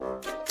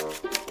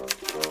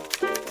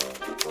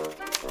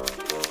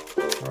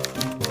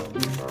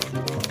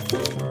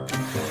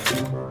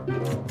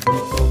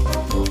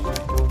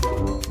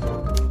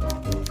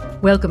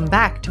Welcome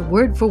back to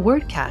Word for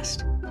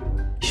Wordcast.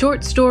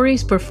 Short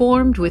stories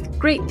performed with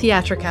great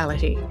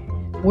theatricality.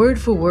 Word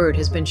for Word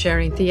has been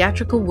sharing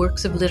theatrical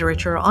works of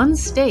literature on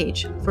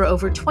stage for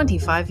over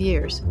 25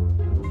 years.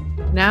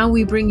 Now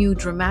we bring you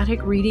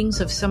dramatic readings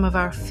of some of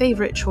our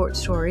favorite short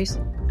stories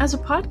as a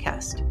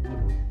podcast.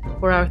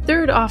 For our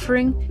third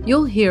offering,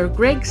 you'll hear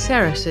Greg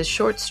Sarris'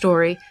 short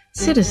story,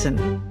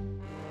 Citizen.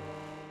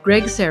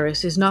 Greg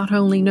Sarris is not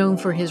only known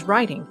for his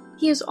writing,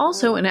 he is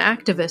also an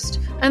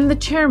activist and the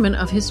chairman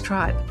of his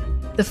tribe,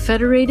 the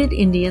Federated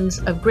Indians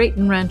of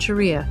Grayton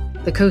Rancheria,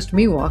 the Coast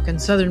Miwok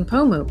and Southern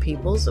Pomo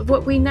peoples of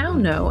what we now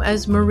know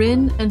as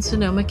Marin and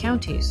Sonoma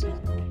counties.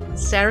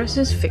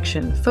 Sarris'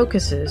 fiction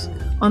focuses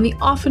on the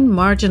often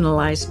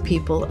marginalized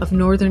people of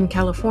Northern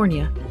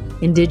California,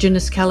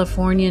 Indigenous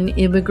Californian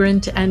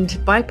immigrant and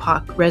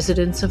BIPOC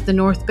residents of the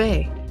North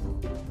Bay.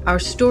 Our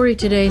story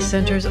today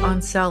centers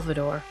on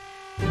Salvador.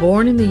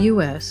 Born in the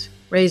U.S.,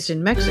 raised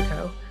in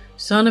Mexico,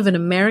 son of an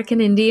American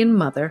Indian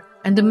mother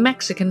and a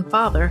Mexican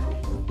father,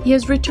 he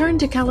has returned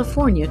to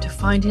California to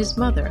find his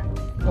mother,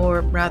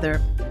 or rather,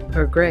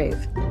 her grave.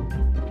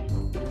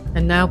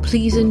 And now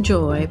please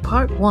enjoy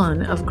part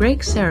 1 of Greg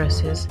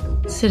Sarris'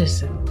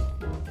 Citizen.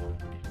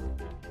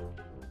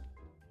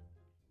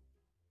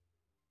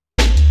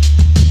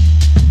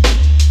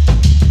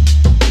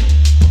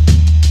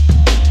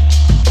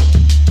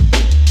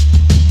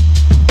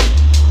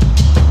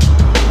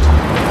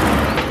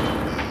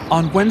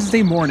 On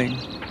Wednesday morning,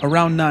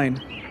 around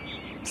 9,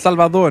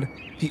 Salvador,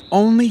 the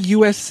only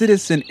U.S.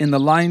 citizen in the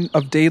line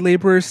of day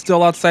laborers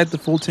still outside the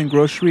Fulton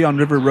Grocery on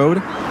River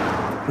Road,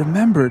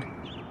 remembered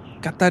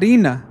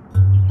Catarina.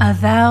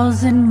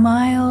 1,000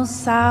 miles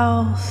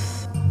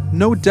south.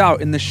 No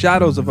doubt in the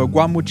shadows of a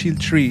guamuchil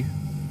tree.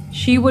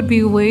 She would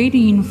be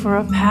waiting for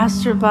a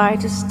passerby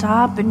to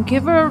stop and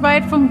give her a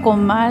ride from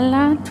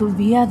Comala to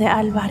Villa de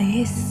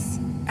Alvarez.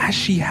 As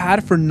she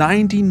had for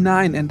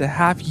 99 and a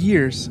half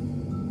years.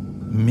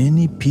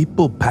 Many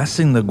people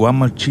passing the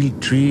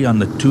guamuchil tree on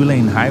the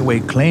two-lane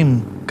highway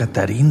claim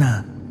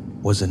Catarina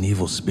was an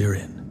evil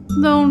spirit.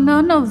 Though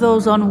none of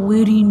those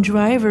unwitting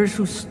drivers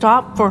who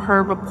stopped for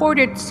her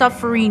reported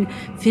suffering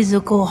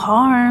physical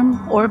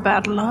harm or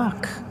bad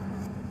luck.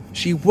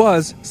 She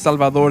was,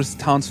 Salvador's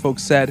townsfolk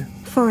said,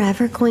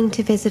 forever going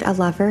to visit a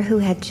lover who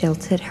had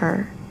jilted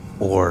her.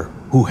 Or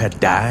who had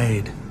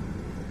died.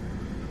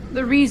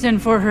 The reason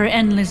for her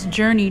endless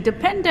journey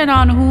depended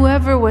on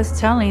whoever was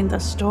telling the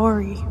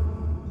story.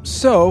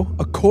 So,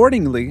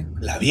 accordingly,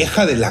 La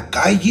vieja de la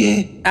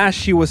calle, as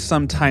she was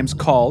sometimes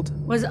called,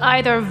 was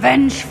either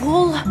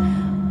vengeful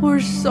or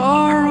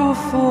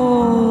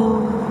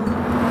sorrowful.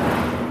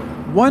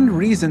 One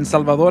reason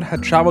Salvador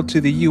had traveled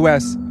to the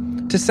U.S.,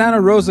 to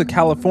Santa Rosa,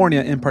 California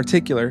in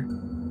particular,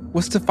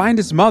 was to find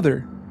his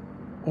mother,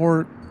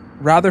 or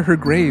rather her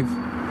grave.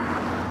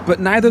 But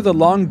neither the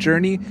long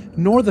journey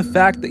nor the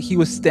fact that he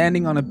was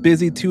standing on a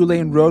busy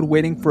two-lane road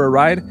waiting for a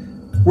ride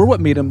were what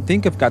made him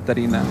think of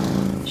Catarina.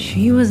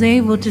 She was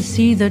able to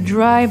see the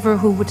driver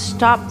who would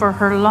stop for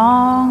her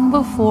long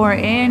before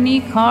any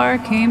car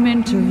came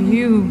into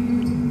view.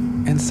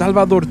 And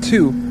Salvador,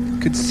 too,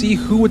 could see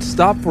who would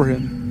stop for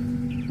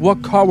him,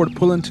 what car would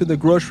pull into the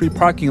grocery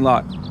parking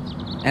lot,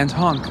 and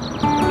honk.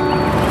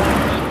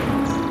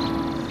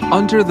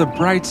 Under the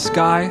bright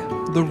sky,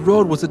 the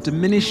road was a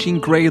diminishing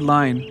gray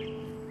line.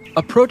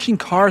 Approaching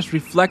cars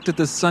reflected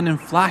the sun in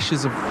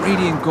flashes of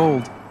radiant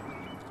gold.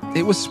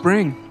 It was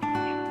spring.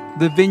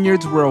 The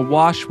vineyards were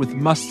awash with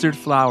mustard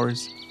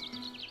flowers.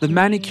 The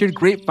manicured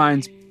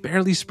grapevines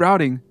barely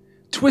sprouting,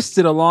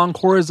 twisted along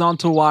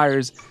horizontal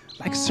wires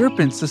like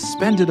serpents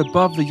suspended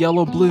above the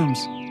yellow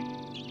blooms.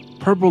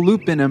 Purple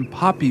lupin and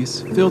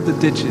poppies filled the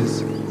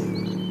ditches.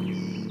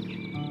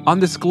 On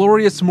this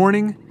glorious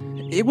morning,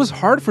 it was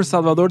hard for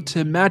Salvador to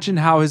imagine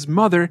how his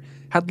mother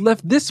had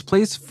left this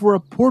place for a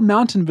poor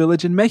mountain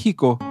village in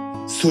Mexico.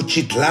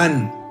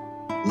 Suchitlan,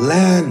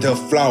 land of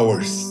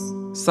flowers.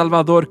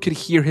 Salvador could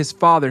hear his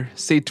father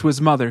say to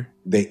his mother,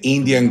 The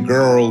Indian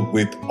girl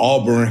with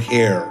auburn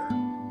hair.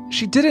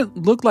 She didn't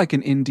look like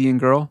an Indian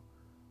girl.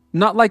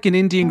 Not like an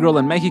Indian girl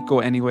in Mexico,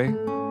 anyway.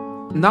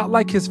 Not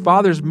like his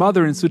father's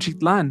mother in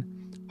Suchitlan,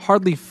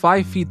 hardly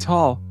 5 feet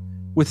tall,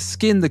 with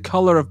skin the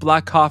color of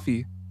black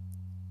coffee.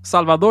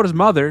 Salvador's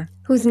mother,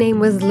 whose name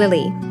was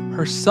Lily,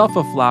 herself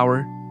a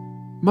flower,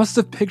 must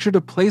have pictured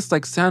a place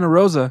like Santa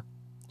Rosa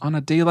on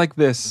a day like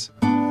this.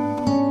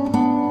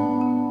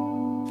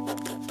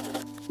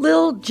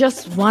 Lil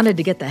just wanted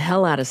to get the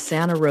hell out of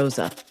Santa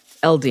Rosa,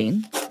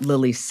 Eldine,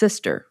 Lily's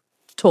sister,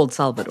 told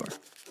Salvador.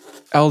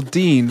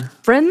 Eldine,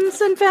 friends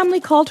and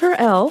family called her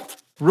El,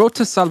 wrote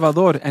to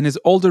Salvador and his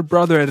older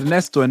brother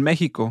Ernesto in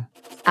Mexico.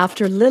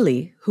 After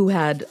Lily, who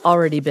had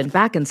already been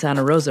back in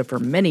Santa Rosa for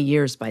many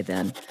years by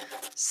then,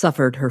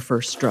 suffered her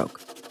first stroke.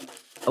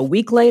 A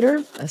week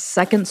later, a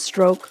second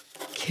stroke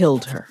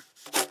killed her.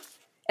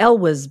 El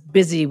was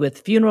busy with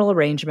funeral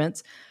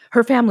arrangements.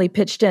 Her family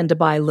pitched in to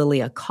buy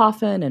Lily a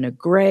coffin and a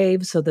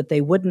grave so that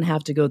they wouldn't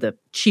have to go the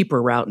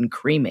cheaper route and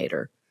cremate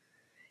her.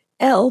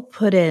 Elle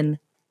put in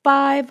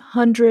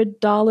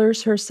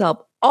 $500 herself,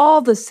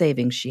 all the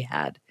savings she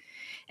had,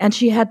 and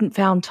she hadn't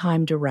found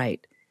time to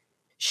write.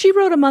 She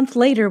wrote a month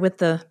later with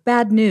the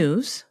bad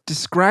news.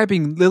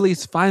 Describing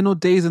Lily's final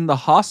days in the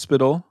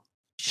hospital,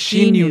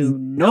 She knew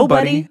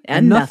nobody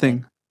and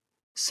nothing.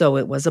 So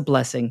it was a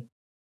blessing.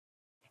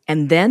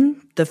 And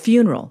then the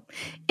funeral,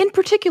 in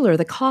particular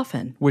the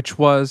coffin, which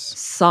was,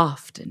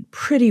 soft and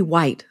pretty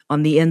white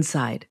on the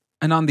inside.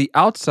 and on the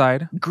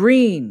outside,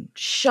 Green,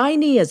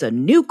 shiny as a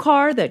new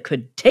car that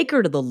could take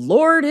her to the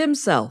Lord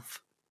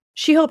himself.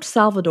 She hoped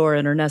Salvador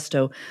and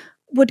Ernesto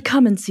would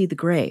come and see the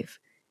grave.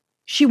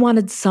 She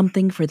wanted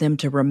something for them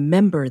to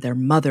remember their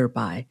mother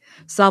by.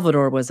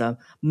 Salvador was a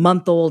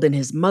month old in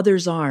his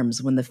mother's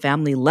arms when the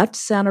family left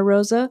Santa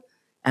Rosa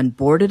and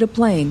boarded a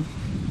plane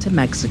to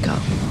Mexico.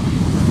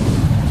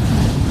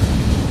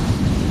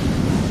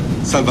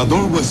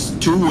 Salvador was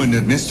 2 and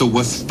Ernesto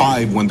was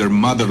 5 when their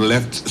mother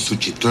left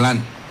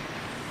Suchitlan.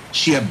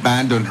 She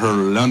abandoned her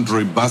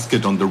laundry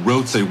basket on the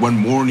roadside one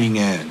morning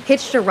and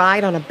Hitched a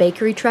ride on a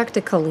bakery truck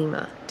to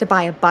Colima to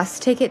buy a bus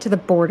ticket to the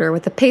border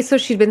with the peso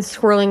she'd been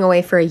squirreling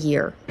away for a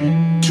year. 2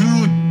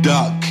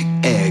 duck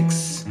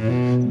eggs.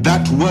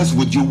 That was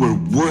what you were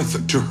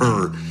worth to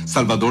her,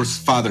 Salvador's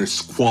father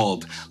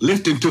squalled,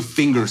 lifting 2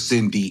 fingers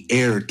in the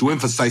air to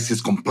emphasize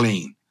his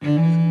complaint. 2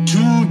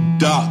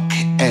 duck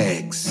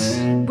eggs.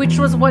 Which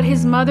was what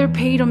his mother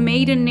paid a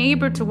maiden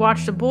neighbor to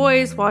watch the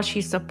boys while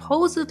she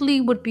supposedly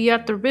would be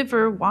at the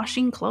river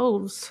washing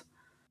clothes.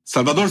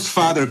 Salvador's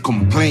father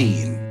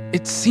complained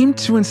it seemed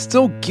to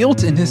instill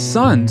guilt in his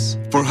sons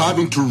for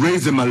having to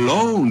raise them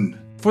alone,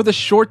 for the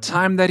short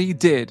time that he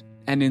did,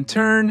 and in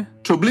turn,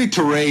 to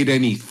obliterate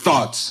any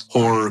thoughts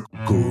or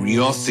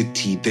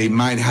curiosity they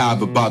might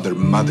have about their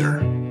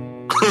mother.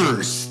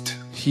 Cursed.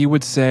 he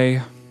would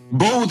say,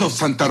 Both of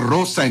Santa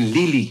Rosa and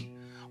Lily,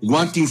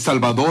 wanting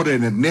Salvador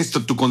and Ernesto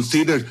to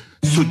consider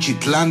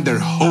Suchitlan their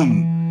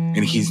home,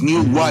 and his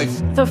new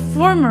wife, The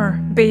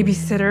former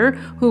babysitter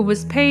who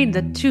was paid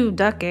the 2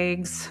 duck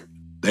eggs.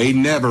 they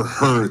never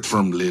heard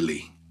from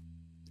Lily.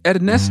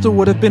 Ernesto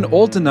would have been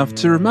old enough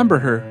to remember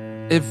her,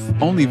 if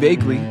only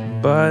vaguely.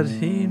 But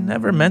he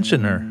never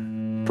mentioned her.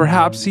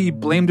 Perhaps he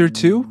blamed her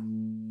too?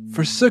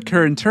 Forsook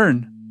her in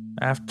turn.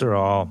 After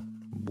all,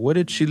 what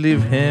did she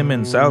leave him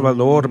and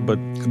Salvador but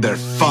Their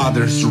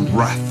father's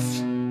wrath.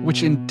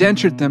 Which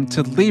indentured them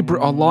to labor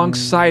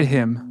alongside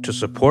him. to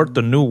support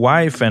the new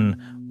wife and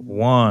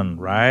one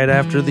right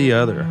after the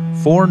other?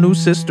 4 new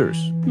sisters.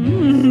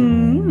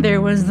 There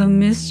was the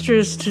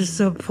mistress to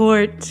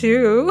support,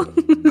 too.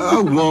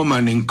 A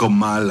woman in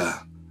Comala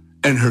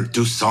and her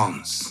 2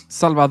 sons.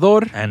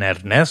 Salvador And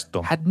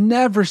Ernesto. had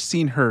never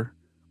seen her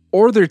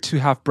or their 2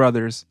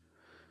 half-brothers,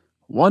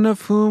 one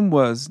of whom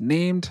was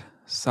named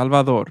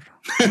Salvador.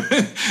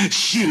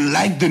 She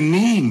liked the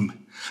name.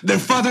 Their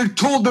father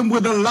told them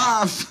with a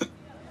laugh.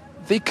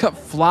 They cut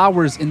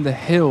flowers in the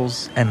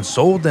hills, And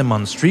sold them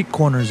on street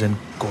corners in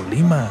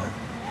Colima.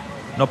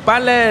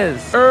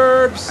 Nopales!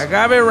 herbs.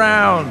 Agave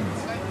rounds!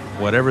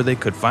 Whatever they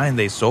could find,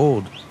 they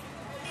sold.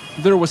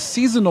 There was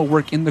seasonal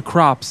work in the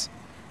crops.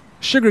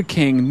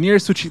 Sugarcane near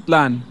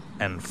Suchitlan,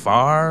 And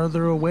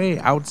farther away,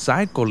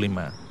 outside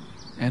Colima,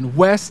 and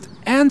west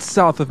and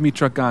south of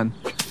Michoacan,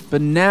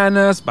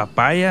 bananas,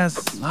 papayas,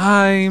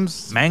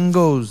 limes,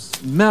 mangoes.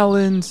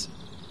 melons.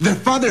 Their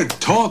father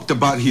talked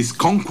about his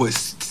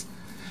conquests,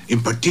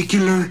 in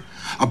particular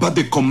about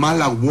the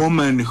Comala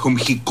woman whom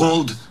he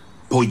called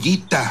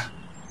Pollita,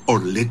 or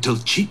little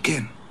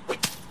chicken.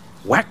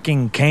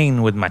 Whacking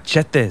cane with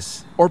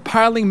machetes. Or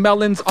piling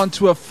melons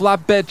onto a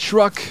flatbed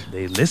truck.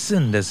 They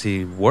listened as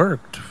he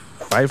worked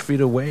 5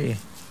 feet away.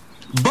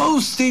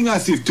 Boasting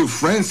as if to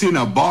friends in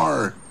a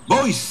bar.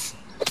 Boys,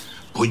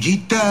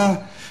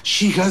 Pollita,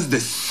 she has the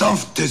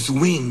softest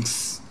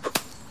wings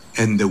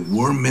and the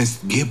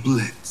warmest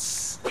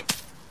giblets.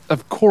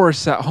 Of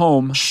course, at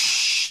home.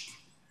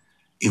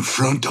 In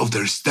front of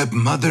their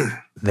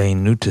stepmother. They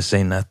knew to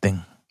say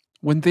nothing.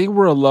 When they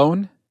were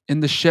alone, in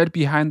the shed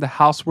behind the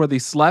house where they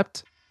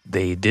slept,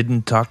 They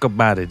didn't talk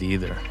about it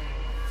either.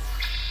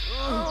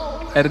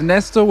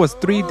 Ernesto was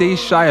 3 days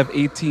shy of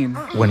 18.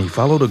 When he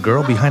followed a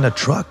girl behind a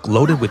truck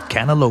loaded with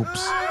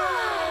cantaloupes.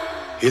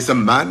 He's a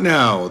man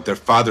now, their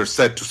father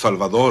said to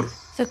Salvador.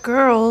 The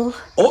girl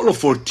All of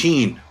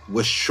 14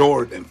 was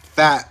short and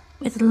fat.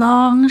 with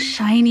long,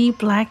 shiny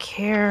black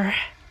hair.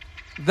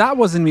 That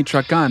was in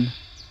Michoacan.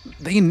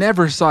 They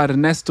never saw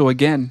Ernesto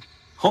again.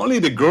 Only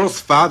the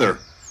girl's father,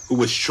 who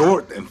was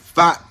short and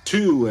fat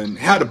too and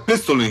had a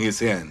pistol in his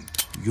hand.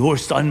 Your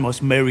son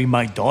must marry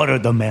my daughter,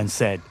 the man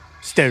said,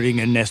 staring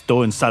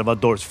Ernesto and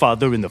Salvador's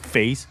father in the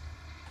face.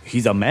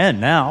 He's a man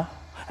now,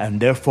 and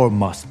therefore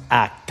must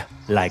act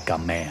like a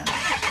man.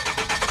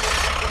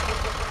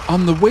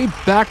 On the way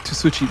back to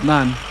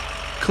Suchitlan,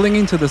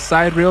 clinging to the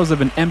side rails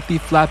of an empty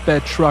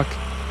flatbed truck,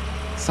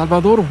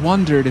 Salvador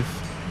wondered if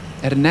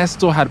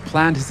Ernesto had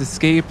planned his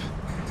escape,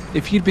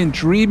 if he'd been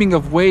dreaming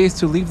of ways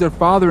to leave their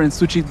father in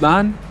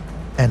Suchitlan.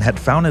 And had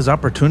found his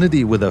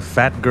opportunity with a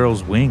fat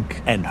girl's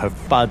wink. And her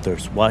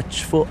father's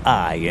watchful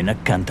eye in a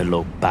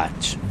cantaloupe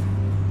patch.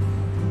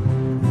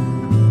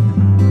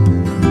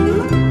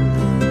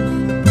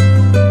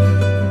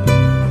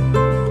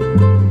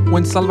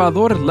 When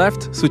Salvador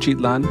left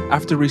Suchitlan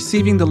after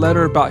receiving the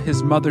letter about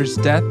his mother's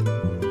death,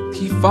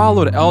 he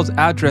followed Elle's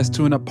address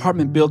to an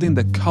apartment building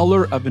the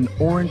color of an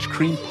orange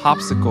cream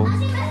popsicle.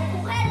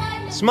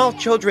 Small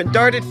children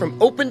darted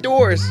from open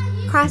doors,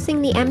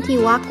 crossing the empty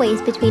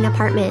walkways between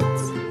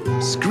apartments,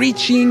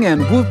 screeching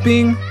and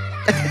whooping,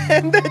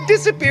 and then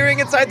disappearing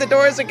inside the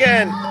doors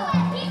again.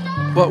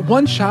 But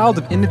one child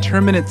of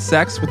indeterminate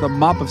sex with a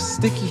mop of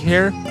sticky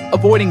hair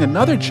avoiding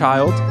another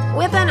child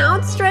with an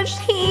outstretched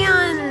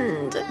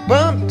hand,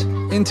 bumped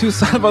into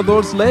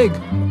Salvador's leg,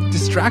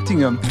 distracting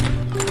him,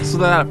 so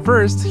that at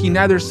first he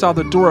neither saw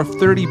the door of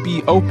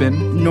 30B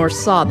open nor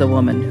saw the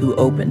woman who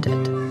opened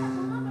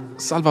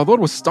it. Salvador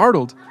was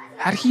startled.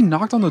 Had he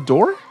knocked on the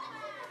door?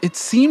 It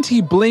seemed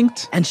he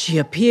blinked, and she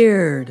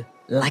appeared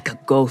like a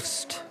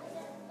ghost.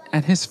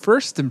 And his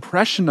first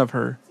impression of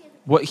her,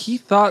 what he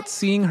thought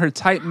seeing her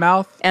tight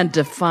mouth and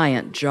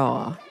defiant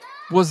jaw,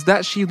 was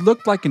that she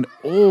looked like an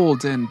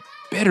old and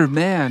bitter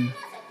man.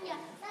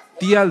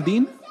 Tia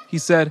Aldin, he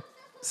said.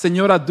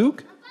 Señora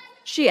Duke?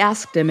 She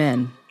asked him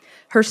in.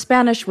 Her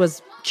Spanish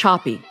was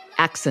choppy,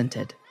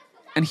 accented.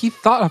 And he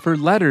thought of her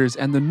letters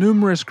and the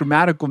numerous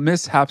grammatical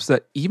mishaps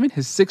that even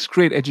his 6th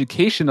grade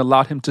education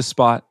allowed him to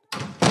spot.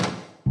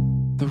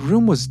 The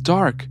room was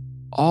dark,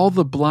 all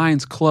the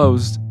blinds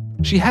closed.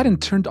 She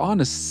hadn't turned on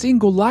a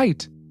single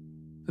light.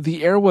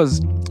 The air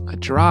was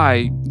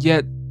dry,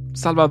 yet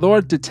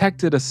Salvador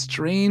detected a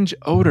strange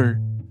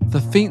odor, the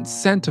faint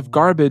scent of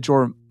garbage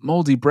or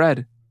moldy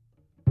bread.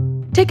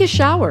 "Take a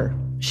shower,"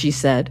 she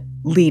said,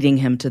 leading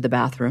him to the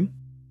bathroom.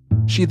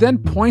 She then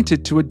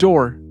pointed to a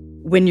door.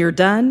 "When you're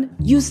done,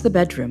 use the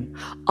bedroom.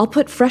 I'll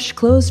put fresh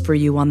clothes for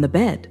you on the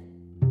bed."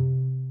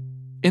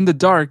 In the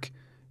dark,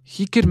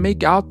 he could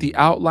make out the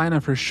outline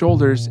of her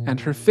shoulders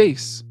and her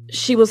face.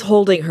 She was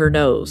holding her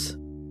nose.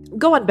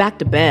 "Go on back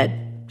to bed,"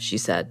 she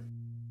said.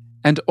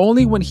 And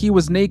only when he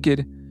was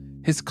naked,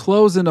 his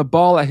clothes in a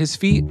ball at his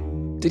feet,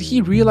 did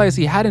he realize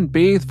he hadn't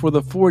bathed for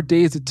the 4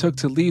 days it took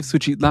to leave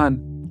Suchitlan,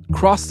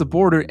 cross the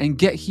border, and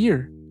get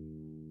here.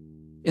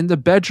 In the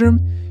bedroom,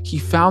 he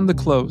found the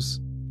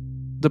clothes.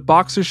 The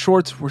boxer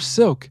shorts were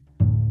silk.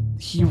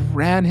 He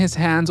ran his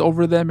hands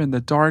over them in the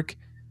dark,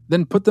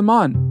 then put them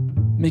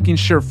on, making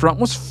sure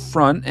front was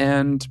front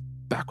and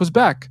back was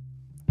back.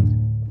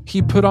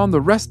 He put on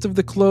the rest of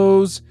the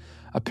clothes,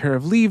 a pair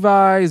of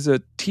Levi's,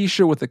 a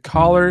t-shirt with a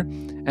collar,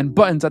 and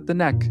buttons at the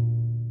neck.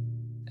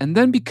 And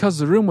then because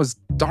the room was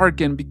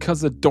dark and because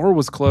the door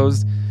was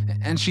closed,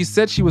 and she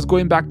said she was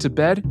going back to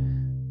bed,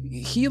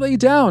 he lay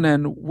down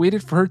and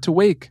waited for her to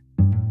wake.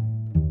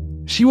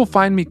 She will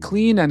find me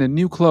clean and in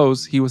new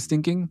clothes, he was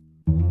thinking.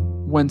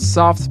 When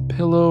soft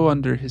pillow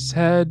under his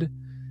head,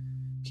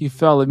 he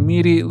fell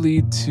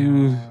immediately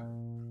to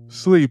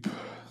sleep.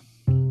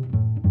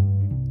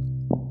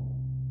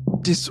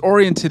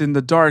 Disoriented in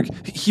the dark,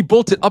 he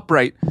bolted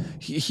upright.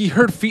 He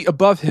heard feet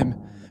above him,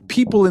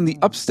 people in the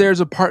upstairs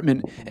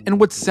apartment, and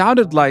what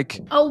sounded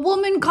like a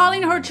woman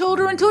calling her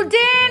children to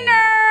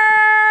dinner.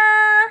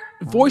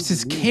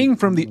 Voices came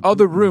from the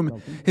other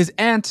room. His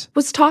aunt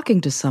was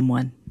talking to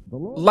someone.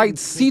 Light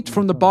seeped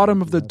from the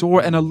bottom of the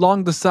door and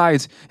along the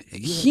sides.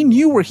 He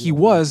knew where he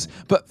was,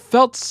 but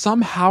felt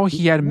somehow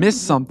he had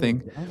missed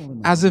something,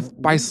 as if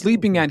by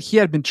sleeping and he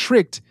had been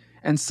tricked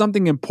and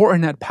something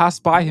important had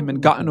passed by him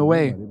and gotten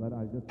away.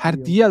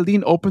 Had Tia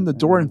Aldin opened the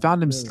door and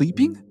found him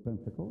sleeping?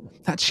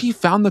 Had she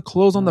found the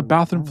clothes on the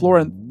bathroom floor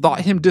and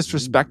thought him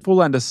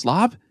disrespectful and a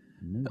slob?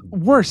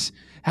 Worse,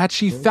 had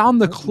she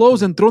found the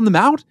clothes and thrown them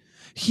out?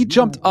 He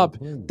jumped up,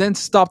 then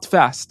stopped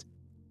fast.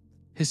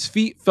 His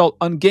feet felt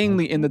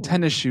ungainly in the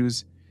tennis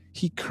shoes.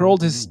 He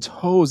curled his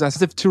toes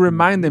as if to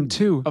remind them,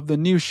 too, of the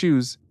new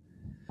shoes.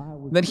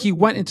 Then he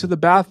went into the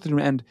bathroom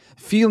and,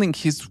 feeling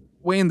his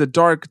way in the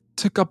dark,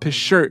 took up his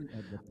shirt,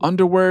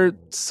 underwear,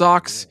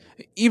 socks,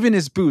 even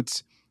his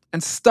boots,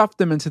 and stuffed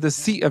them into the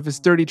seat of his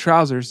dirty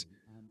trousers,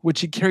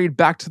 which he carried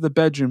back to the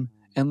bedroom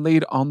and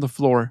laid on the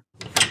floor.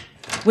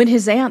 When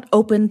his aunt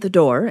opened the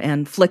door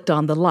and flicked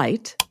on the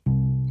light,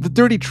 the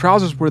dirty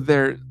trousers were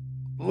there,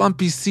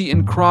 lumpy seat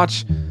and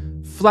crotch,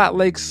 flat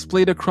legs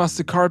splayed across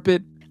the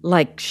carpet.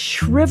 Like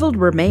shriveled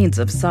remains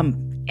of some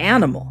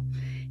animal,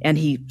 and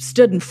he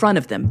stood in front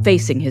of them,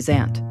 facing his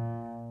aunt.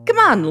 "Come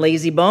on,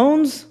 lazy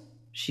bones,"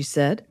 she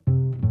said.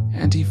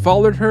 And he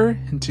followed her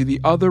into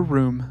the other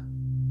room.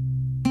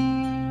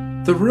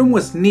 The room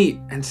was neat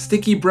and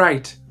sticky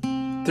bright.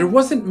 There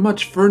wasn't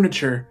much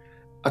furniture,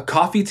 a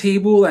coffee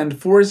table and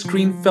forest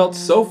green felt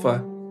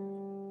sofa.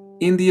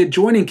 In the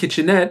adjoining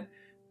kitchenette,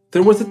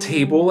 there was a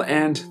table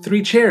and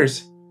 3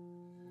 chairs.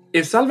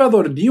 If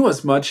Salvador knew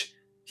as much,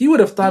 he would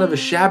have thought of a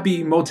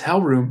shabby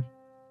motel room.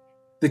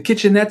 The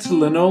kitchenette's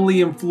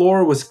linoleum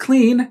floor was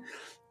clean,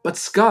 but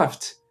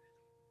scuffed.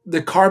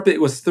 The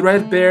carpet was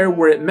threadbare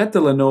where it met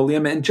the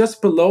linoleum and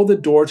just below the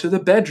door to the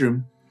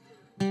bedroom.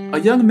 A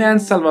young man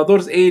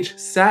Salvador's age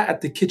sat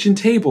at the kitchen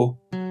table.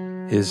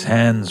 His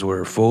hands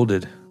were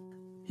folded.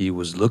 He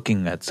was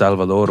looking at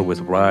Salvador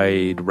with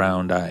wide,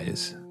 round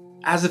eyes,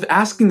 as if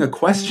asking a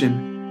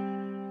question.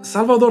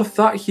 Salvador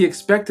thought he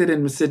expected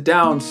him to sit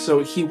down,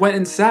 so he went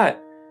and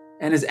sat,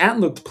 and his aunt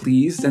looked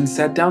pleased and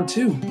sat down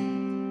too.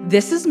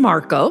 "This is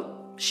Marco,"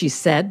 she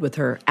said with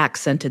her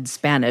accented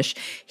Spanish.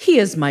 "He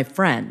is my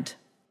friend."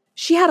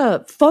 She had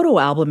a photo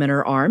album in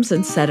her arms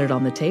and set it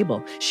on the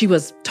table. She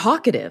was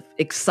talkative,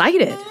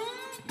 excited.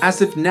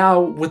 As if now,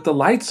 with the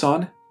lights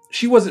on,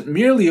 she wasn't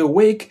merely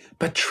awake,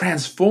 but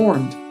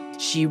transformed.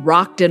 She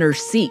rocked in her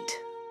seat,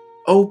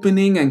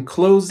 opening and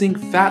closing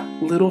fat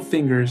little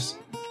fingers.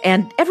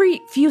 And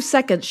every few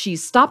seconds, she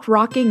stopped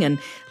rocking and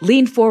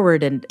leaned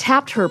forward and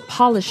tapped her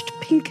polished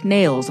pink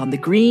nails on the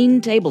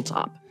green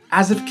tabletop.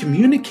 As if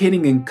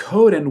communicating in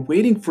code and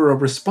waiting for a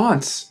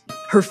response.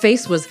 Her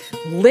face was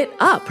lit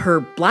up, her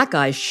black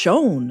eyes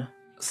shone.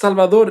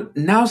 Salvador,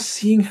 now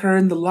seeing her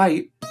in the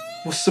light,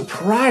 was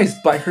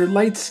surprised by her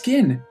light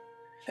skin.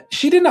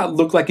 She did not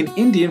look like an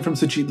Indian from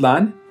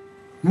Suchitlan,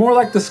 more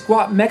like the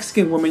squat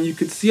Mexican woman you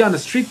could see on a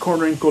street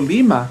corner in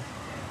Colima.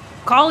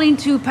 Calling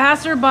to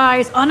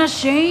passerbys,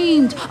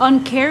 unashamed,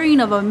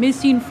 uncaring of a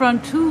missing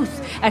front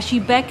tooth, as she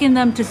beckoned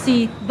them to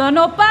see the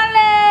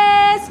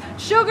nopales,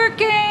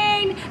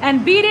 sugarcane,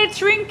 and beaded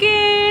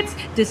trinkets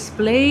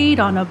displayed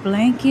on a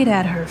blanket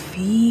at her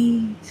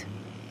feet.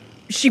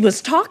 She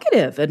was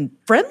talkative and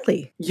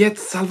friendly. Yet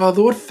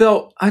Salvador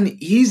felt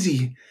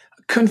uneasy,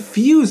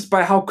 confused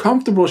by how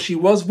comfortable she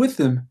was with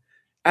him,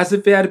 as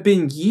if it had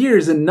been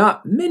years and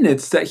not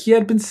minutes that he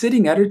had been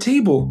sitting at her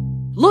table.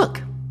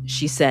 "Look,"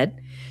 she said.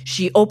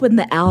 She opened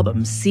the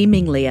album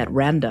seemingly at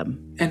random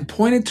and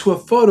pointed to a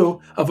photo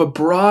of a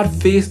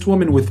broad-faced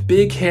woman with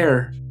big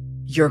hair.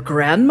 "Your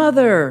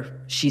grandmother,"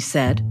 she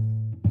said.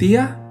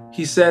 "Tia,"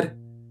 he said,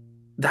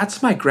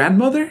 "that's my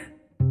grandmother?"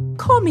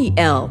 "Call me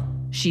El,"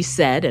 she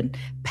said and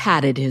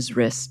patted his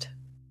wrist.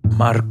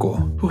 Marco,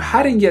 who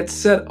hadn't yet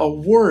said a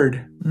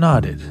word,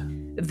 nodded.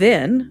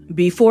 Then,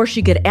 before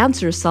she could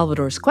answer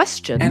Salvador's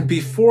question, and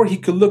before he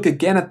could look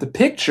again at the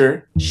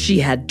picture, she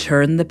had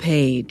turned the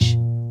page.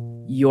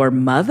 "Your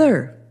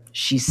mother,"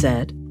 she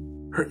said.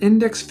 Her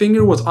index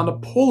finger was on a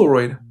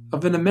Polaroid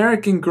of an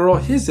American girl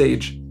his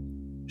age.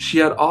 She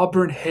had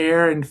auburn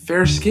hair and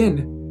fair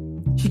skin.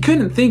 He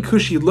couldn't think who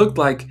she looked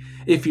like,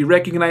 if he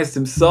recognized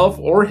himself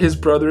or his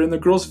brother in the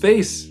girl's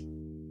face.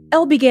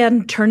 Elle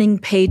began turning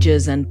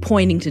pages and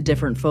pointing to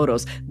different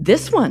photos.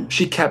 "This one,"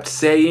 she kept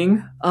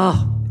saying.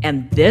 "Oh,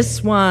 and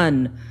this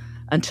one,"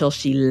 until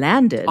she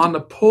landed on a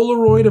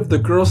Polaroid of the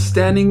girl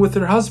standing with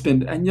her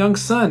husband and young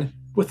son,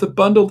 with a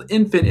bundled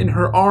infant in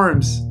her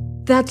arms.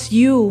 "That's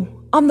you,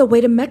 on the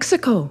way to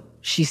Mexico,"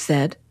 she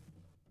said.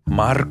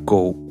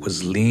 Marco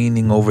was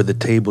leaning over the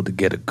table to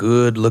get a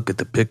good look at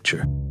the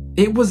picture.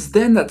 It was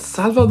then that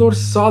Salvador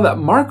saw that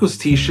Marco's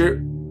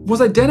t-shirt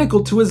was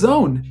identical to his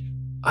own.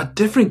 A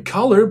different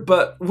color,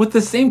 but with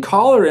the same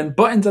collar and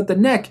buttons at the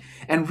neck,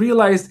 and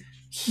realized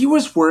he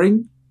was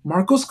wearing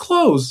Marco's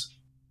clothes.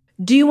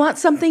 "Do you want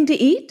something to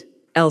eat?"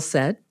 Elle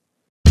said.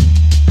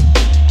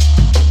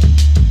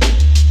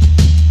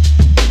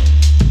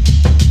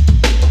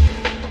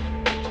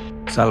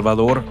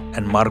 Salvador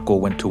and Marco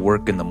went to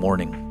work in the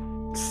morning.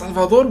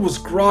 Salvador was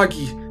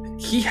groggy.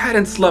 He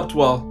hadn't slept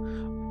well.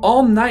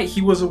 All night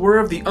he was aware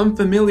of the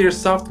unfamiliar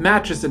soft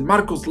mattress and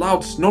Marco's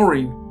loud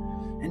snoring.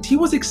 And he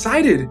was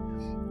excited.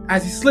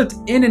 As he slipped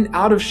in and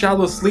out of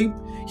shallow sleep,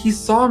 he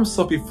saw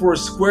himself before a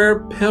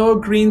square, pale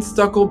green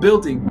stucco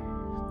building.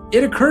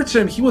 It occurred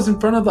to him he was in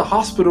front of the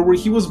hospital where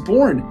he was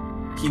born.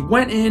 He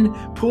went in,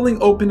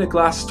 pulling open a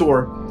glass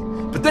door.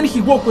 But then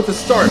he woke with a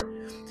start.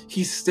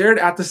 He stared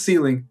at the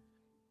ceiling.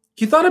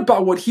 He thought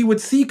about what he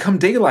would see come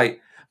daylight.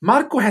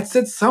 Marco had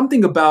said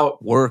something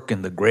about work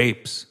in the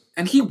grapes.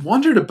 And he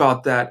wondered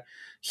about that.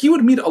 He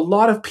would meet a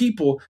lot of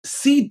people,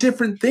 see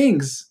different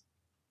things.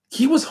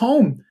 He was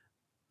home,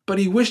 but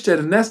he wished that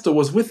Ernesto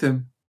was with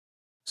him.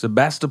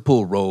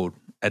 Sebastopol Road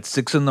at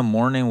 6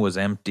 a.m. was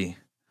empty.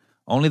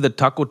 Only the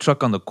taco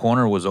truck on the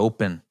corner was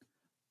open.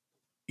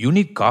 "You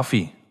need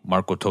coffee,"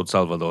 Marco told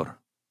Salvador.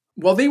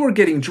 While they were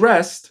getting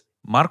dressed,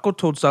 Marco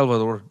told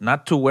Salvador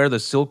not to wear the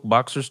silk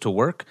boxers to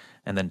work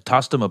and then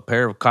tossed him a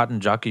pair of cotton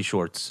jockey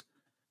shorts.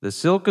 "The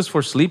silk is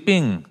for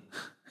sleeping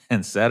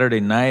and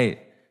Saturday night,"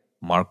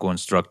 Marco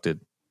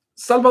instructed.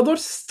 Salvador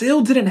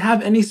still didn't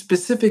have any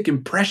specific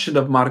impression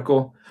of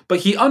Marco, but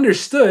he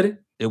understood.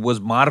 It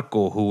was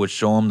Marco who would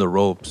show him the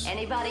ropes.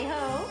 Anybody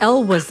home?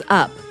 Elle was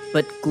up,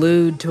 but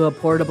glued to a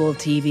portable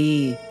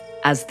TV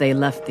as they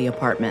left the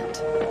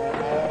apartment.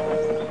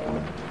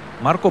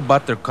 Marco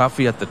bought their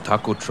coffee at the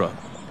taco truck.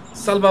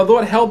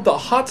 Salvador held the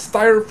hot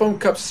styrofoam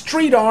cup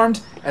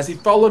straight-armed as he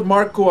followed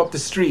Marco up the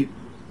street.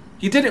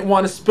 He didn't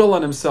want to spill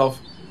on himself.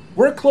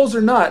 Work clothes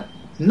or not,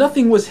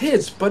 nothing was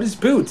his but his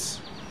boots.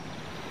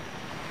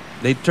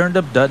 They turned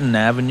up Dutton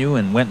Avenue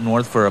and went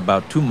north for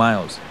about 2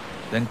 miles,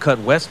 then cut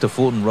west to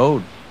Fulton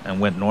Road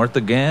and went north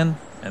again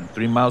and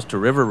 3 miles to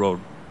River Road,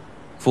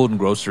 Fulton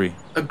Grocery.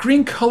 A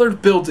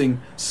green-colored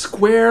building,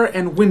 square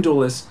and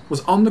windowless,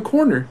 was on the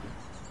corner.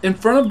 In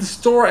front of the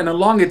store and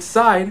along its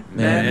side,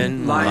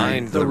 men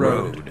lined the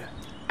road.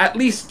 At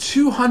least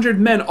 200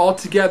 men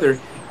altogether,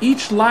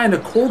 each line a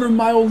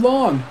quarter-mile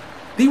long.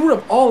 They were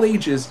of all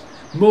ages.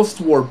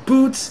 Most wore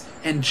boots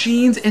and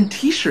jeans and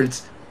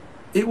t-shirts.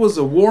 It was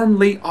a warm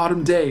late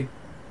autumn day.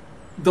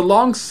 The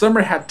long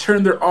summer had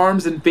turned their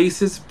arms and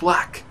faces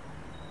black.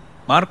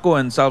 Marco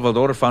and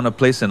Salvador found a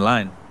place in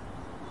line.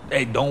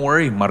 Hey, don't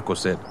worry, Marco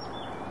said.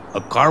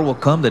 A car will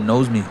come that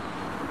knows me.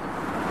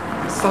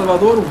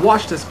 Salvador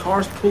watched as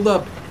cars pulled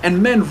up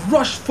and men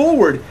rushed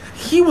forward.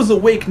 He was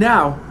awake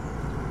now.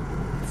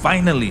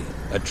 Finally,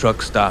 a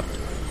truck stopped.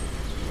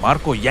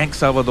 Marco yanked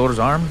Salvador's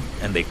arm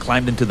and they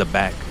climbed into the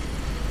back.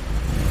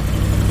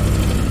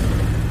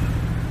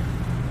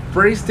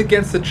 Braced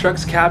against the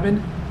truck's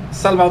cabin,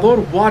 Salvador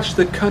watched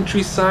the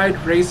countryside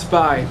race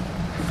by.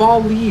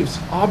 Fall leaves,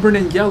 auburn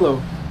and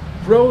yellow,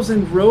 rows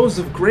and rows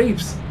of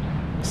grapes.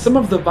 Some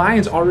of the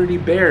vines already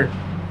bare,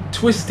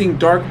 twisting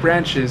dark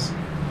branches.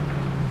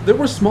 There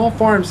were small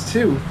farms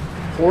too,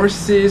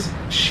 horses,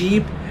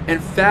 sheep,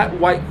 and fat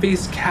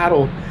white-faced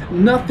cattle,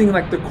 nothing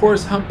like the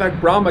coarse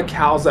humpback Brahma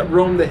cows that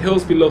roam the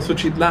hills below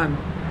Xochitlan.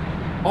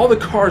 All the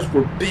cars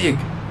were big.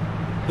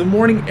 The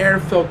morning air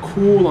felt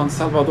cool on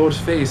Salvador's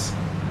face.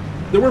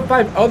 There were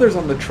 5 others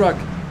on the truck,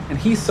 and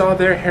he saw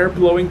their hair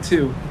blowing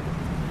too.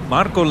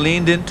 Marco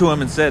leaned into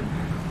him and said,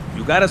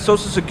 "You got a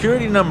social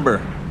security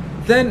number."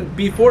 Then,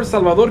 before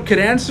Salvador could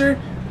answer,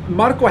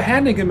 Marco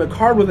handed him a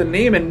card with a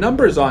name and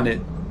numbers on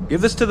it.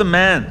 "Give this to the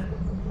man.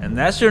 And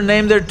that's your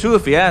name there too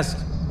if he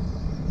asks."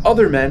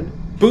 Other men,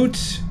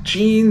 boots,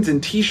 jeans,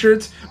 and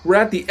t-shirts, were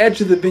at the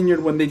edge of the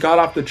vineyard when they got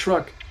off the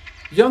truck.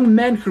 Young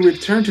men who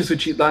returned to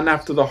Xochitlan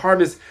after the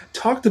harvest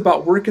talked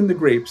about working the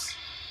grapes.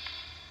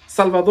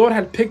 Salvador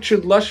had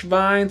pictured lush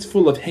vines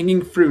full of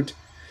hanging fruit.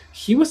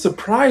 He was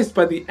surprised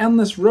by the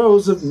endless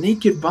rows of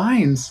naked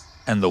vines.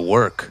 And the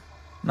work.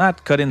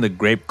 Not cutting the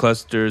grape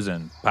clusters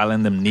and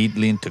piling them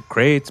neatly into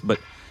crates, but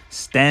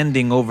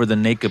standing over the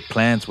naked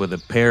plants with a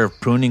pair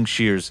of pruning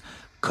shears,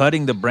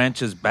 cutting the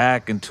branches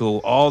back until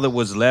all that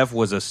was left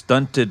was a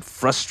stunted,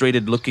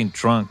 frustrated-looking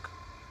trunk.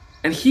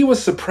 And he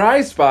was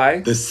surprised by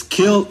the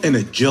skill and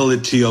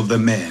agility of the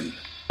men.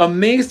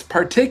 Amazed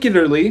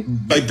particularly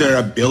by their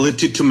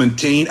ability to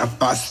maintain a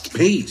fast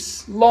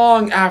pace.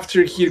 Long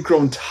after he'd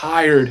grown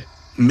tired.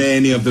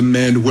 Many of the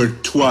men were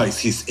twice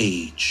his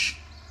age.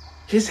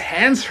 His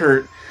hands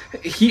hurt.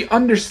 He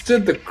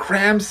understood the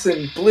cramps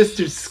and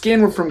blistered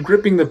skin were from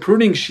gripping the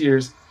pruning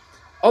shears.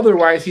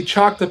 Otherwise, he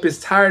chalked up his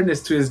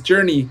tiredness to his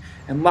journey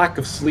and lack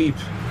of sleep.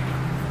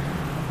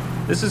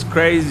 "This is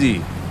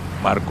crazy,"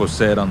 Marco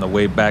said on the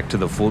way back to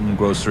the Fulton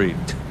grocery.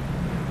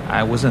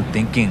 "I wasn't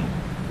thinking.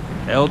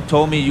 El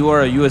told me you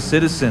are a U.S.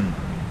 citizen.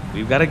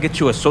 We've got to get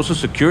you a social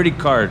security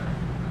card.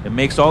 It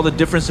makes all the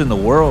difference in the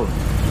world."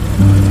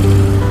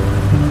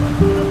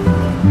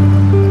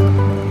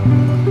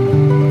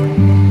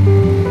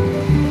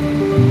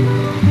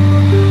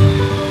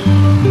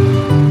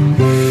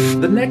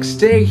 The next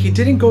day, he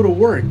didn't go to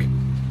work.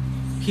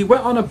 He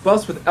went on a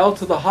bus with El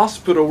to the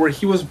hospital where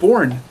he was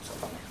born.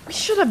 "We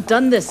should have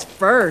done this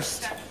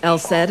first," El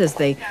said as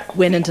they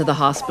went into the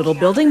hospital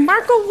building.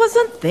 Marco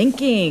wasn't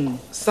thinking.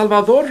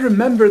 Salvador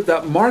remembered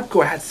that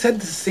Marco had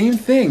said the same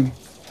thing.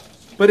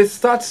 But his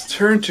thoughts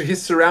turned to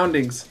his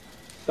surroundings.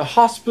 The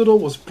hospital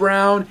was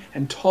brown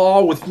and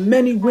tall with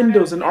many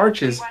windows and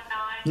arches.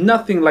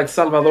 Nothing like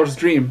Salvador's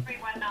dream.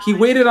 He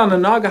waited on a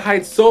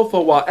Naugahyde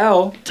sofa while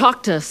El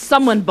talked to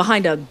someone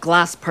behind a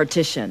glass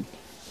partition.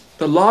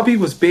 The lobby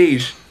was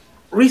beige,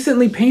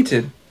 recently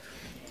painted.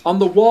 On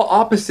the wall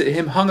opposite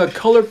him hung a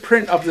color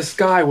print of the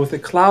sky with a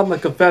cloud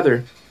like a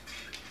feather.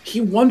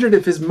 He wondered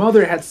if his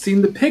mother had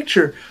seen the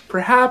picture,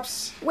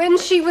 perhaps when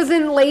she was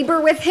in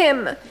labor with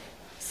him,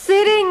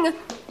 sitting,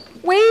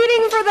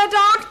 waiting for the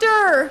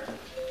doctor.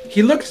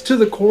 He looked to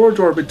the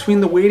corridor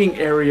between the waiting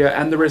area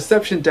and the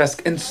reception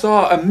desk and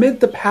saw, amid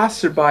the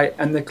passerby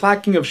and the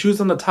clacking of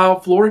shoes on the tile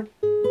floor,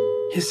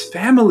 his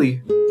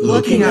family.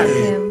 Looking at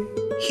him.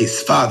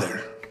 His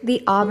father.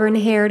 The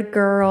auburn-haired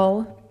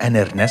girl. And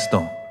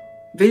Ernesto.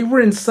 They were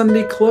in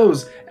Sunday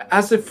clothes,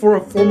 as if for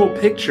a formal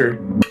picture.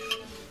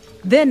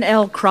 Then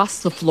El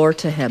crossed the floor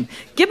to him.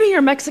 "Give me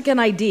your Mexican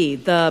ID,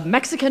 the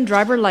Mexican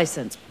driver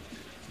license."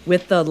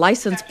 With the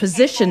license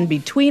positioned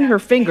between her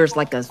fingers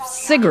like a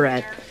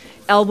cigarette,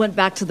 El went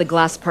back to the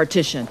glass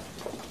partition.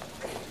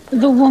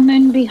 The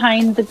woman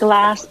behind the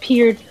glass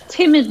peered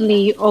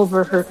timidly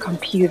over her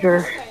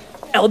computer.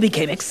 El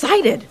became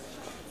excited.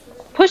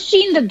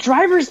 Pushing the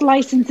driver's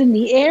license in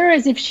the air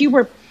as if she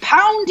were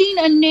pounding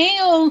a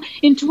nail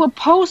into a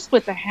post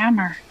with a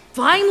hammer.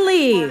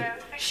 "Finally!"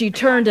 She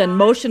turned and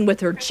motioned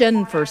with her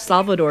chin for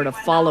Salvador to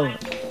follow her.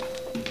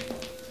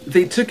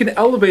 They took an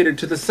elevator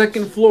to the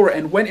second floor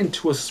and went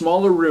into a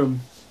smaller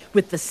room.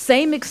 With the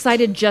same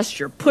excited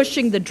gesture,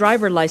 pushing the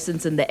driver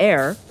license in the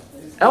air,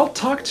 El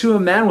talked to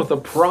a man with a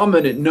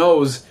prominent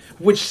nose,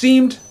 which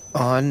seemed...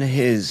 On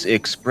his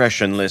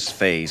expressionless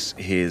face,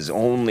 his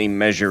only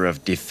measure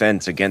of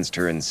defense against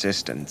her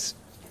insistence.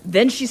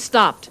 Then she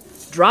stopped,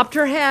 dropped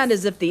her hand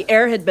as if the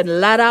air had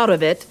been let out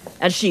of it,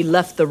 and she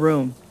left the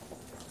room.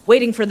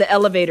 Waiting for the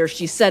elevator,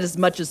 she said as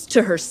much as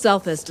to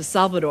herself as to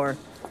Salvador,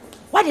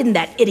 "Why didn't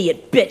that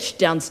idiot bitch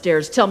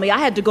downstairs tell me I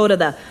had to go to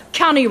the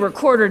county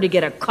recorder to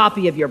get a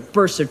copy of your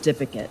birth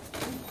certificate?"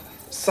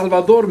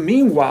 Salvador,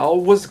 meanwhile,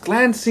 was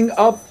glancing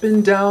up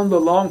and down the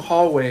long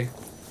hallway.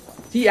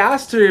 He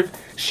asked her if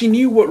she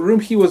knew what room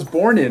he was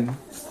born in.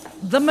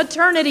 The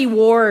maternity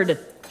ward,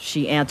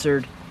 she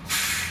answered.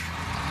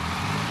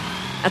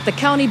 At the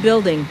county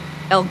building,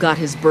 El got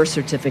his birth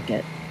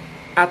certificate.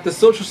 At the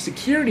Social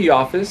Security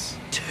office,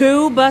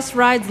 2 bus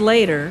rides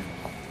later,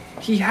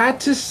 he had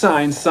to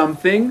sign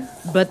something.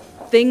 But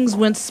things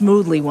went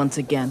smoothly once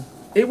again.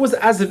 It was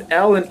as if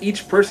Elle and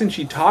each person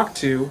she talked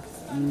to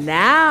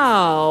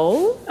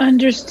now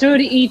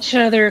understood each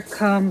other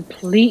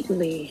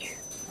completely.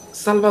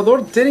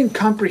 Salvador didn't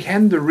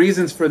comprehend the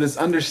reasons for this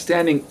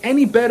understanding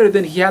any better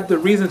than he had the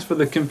reasons for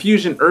the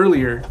confusion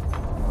earlier.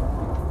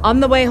 On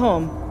the way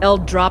home, El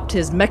dropped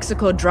his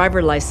Mexico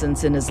driver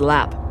license in his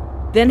lap,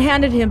 then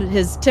handed him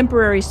his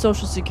temporary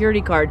Social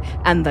Security card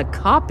and the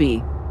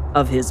copy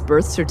of his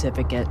birth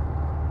certificate.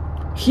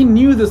 He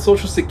knew the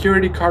Social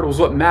Security card was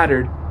what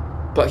mattered,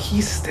 but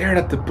he stared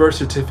at the birth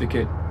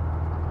certificate.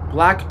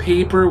 Black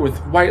paper with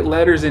white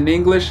letters in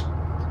English.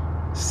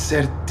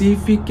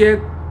 Certificate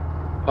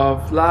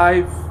of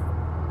live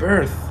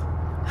birth.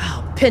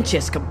 Oh,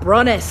 pinches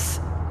cabrones,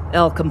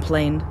 El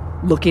complained,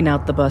 looking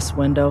out the bus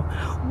window.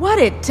 What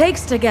it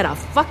takes to get a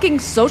fucking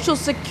Social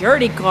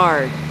Security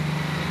card.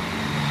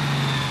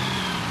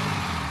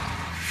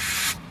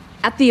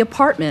 At the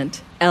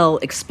apartment, El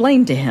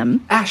explained to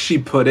him, as she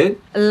put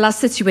it, la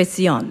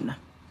situación.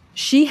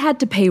 She had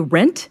to pay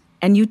rent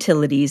and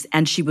utilities,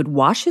 and she would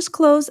wash his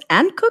clothes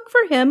and cook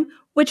for him,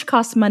 which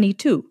cost money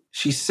too.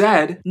 She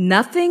said,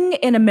 nothing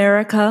in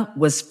America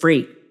was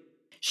free.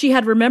 She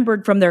had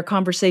remembered from their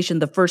conversation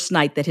the first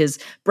night that his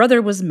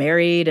brother was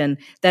married and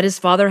that his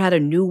father had a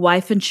new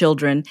wife and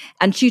children,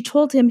 and she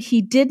told him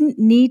he didn't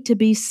need to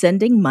be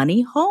sending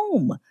money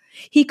home.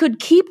 He could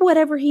keep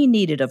whatever he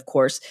needed, of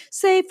course,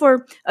 say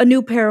for a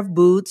new pair of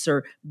boots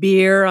or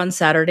beer on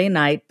Saturday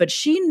night, but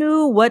she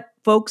knew what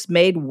folks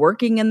made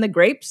working in the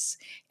grapes,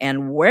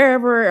 and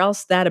wherever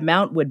else that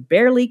amount would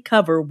barely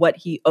cover what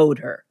he owed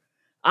her.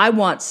 I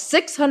want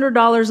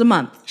 $600 a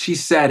month, she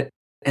said,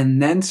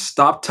 and then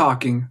stopped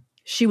talking.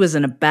 She was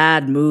in a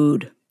bad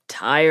mood,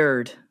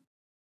 tired.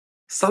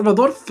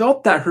 Salvador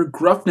felt that her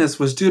gruffness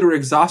was due to her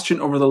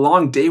exhaustion over the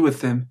long day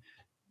with him.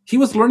 He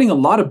was learning a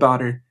lot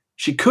about her.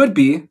 She could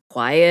be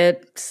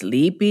quiet,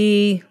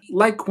 sleepy.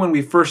 Like when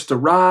we first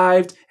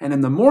arrived, and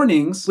in the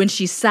mornings, when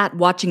she sat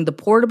watching the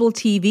portable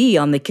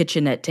TV on the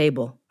kitchenette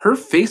table. Her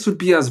face would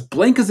be as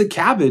blank as a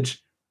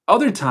cabbage.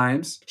 Other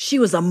times, she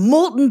was a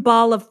molten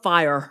ball of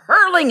fire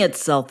hurling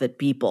itself at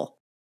people.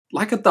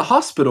 Like at the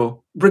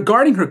hospital.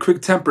 Regarding her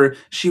quick temper,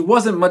 she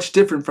wasn't much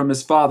different from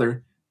his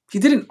father. He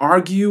didn't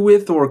argue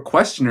with or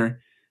question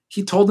her.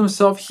 He told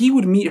himself he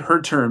would meet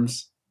her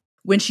terms.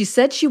 When she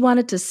said she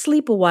wanted to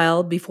sleep a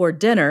while before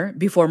dinner,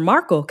 before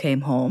Marco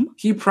came home,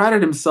 he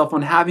prided himself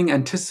on having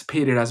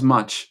anticipated as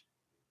much.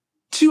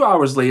 2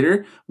 hours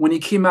later, when he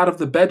came out of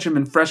the bedroom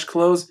in fresh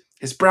clothes,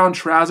 his brown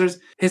trousers,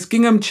 his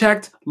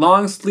gingham-checked,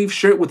 long-sleeve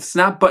shirt with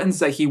snap buttons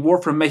that he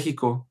wore from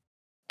Mexico.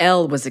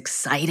 Elle was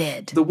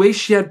excited. The way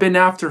she had been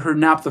after her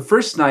nap the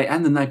first night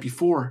and the night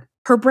before.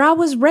 Her brow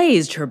was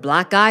raised, her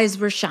black eyes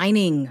were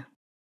shining.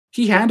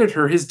 He handed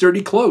her his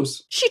dirty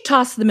clothes. She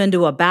tossed them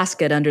into a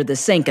basket under the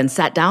sink and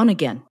sat down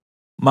again.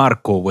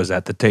 Marco was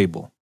at the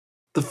table.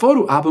 The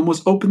photo album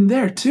was open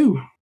there,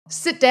 too.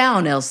 Sit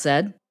down, Elle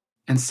said.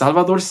 And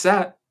Salvador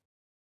sat.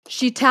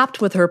 She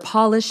tapped with her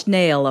polished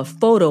nail a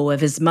photo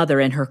of his mother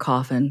in her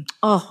coffin.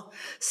 Oh,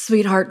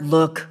 sweetheart,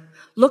 look.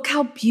 Look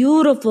how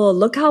beautiful,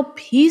 look how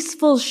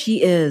peaceful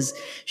she is.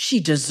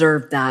 She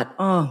deserved that.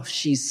 Oh,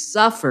 she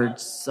suffered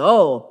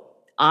so.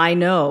 I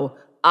know.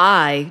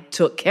 I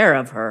took care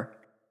of her.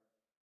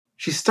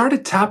 She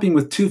started tapping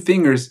with 2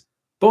 fingers,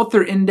 both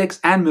her index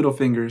and middle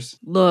fingers.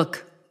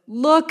 Look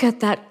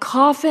at that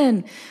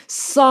coffin.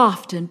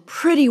 Soft and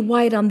pretty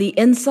white on the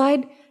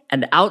inside,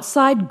 and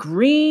outside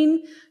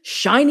green,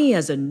 shiny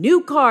as a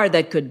new car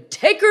that could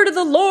take her to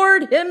the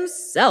Lord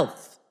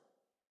himself.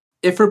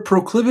 If her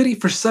proclivity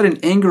for sudden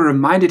anger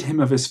reminded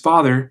him of his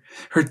father,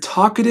 her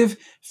talkative,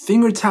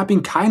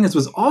 finger-tapping kindness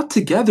was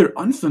altogether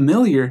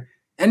unfamiliar,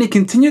 and it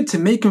continued to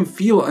make him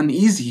feel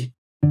uneasy.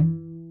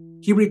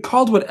 He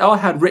recalled what Elle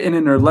had written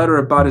in her letter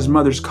about his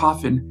mother's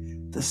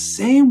coffin, the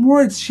same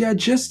words she had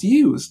just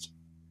used.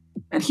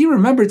 And he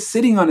remembered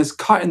sitting on his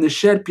cot in the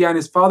shed behind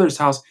his father's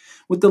house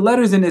with the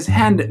letters in his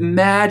hand,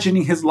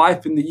 imagining his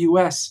life in the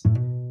U.S.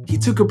 He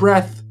took a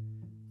breath,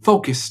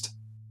 focused.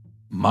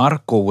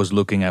 Marco was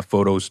looking at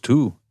photos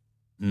too,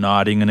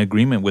 nodding in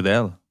agreement with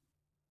Elle.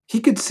 He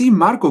could see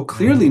Marco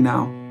clearly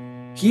now.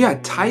 He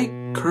had tight,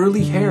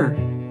 curly hair.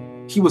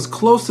 He was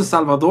close to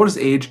Salvador's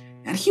age,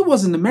 and he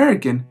wasn't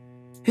American.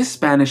 His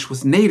Spanish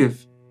was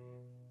native.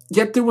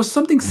 Yet there was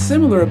something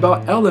similar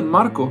about Elle and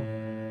Marco,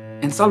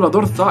 and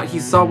Salvador thought he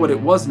saw what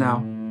it was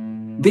now.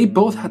 They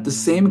both had the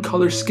same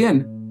color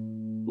skin.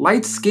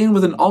 Light skin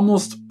with an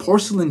almost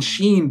porcelain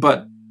sheen,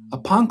 but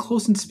upon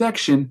close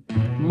inspection,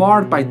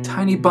 marred by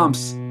tiny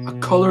bumps, a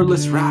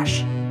colorless rash.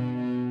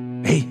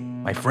 Hey,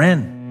 my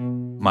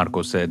friend,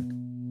 Marco said.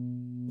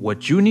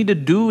 What you need to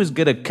do is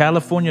get a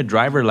California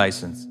driver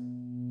license.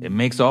 It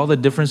makes all the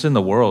difference in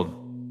the world.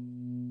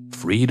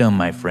 Freedom,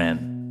 my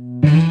friend.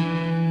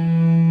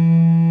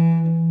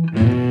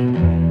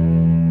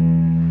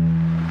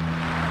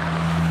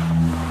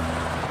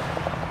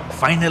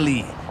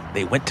 Finally,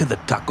 they went to the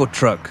taco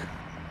truck.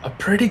 A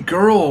pretty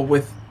girl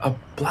with a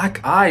black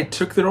eye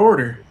took their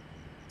order.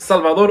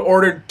 Salvador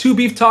ordered 2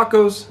 beef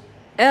tacos.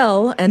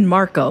 Elle and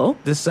Marco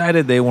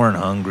Decided they weren't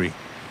hungry.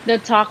 The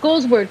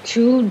tacos were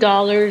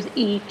 $2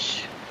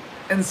 each.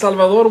 And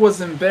Salvador was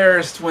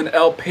embarrassed when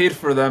Elle paid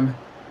for them.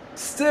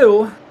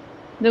 Still,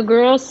 The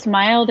girl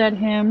smiled at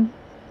him.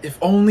 if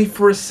only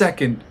for a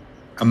second,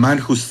 A man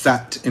who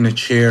sat in a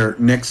chair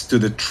next to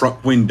the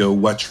truck window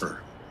watched her.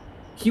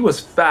 he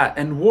was fat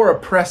and wore a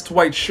pressed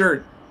white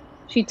shirt.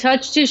 She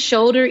touched his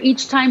shoulder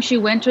each time she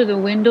went to the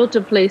window to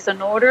place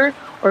an order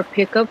or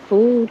pick up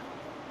food.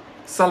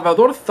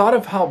 Salvador thought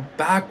of how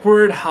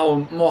backward,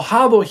 how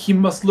mojado he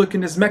must look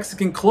in his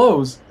Mexican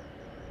clothes.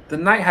 The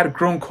night had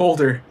grown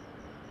colder.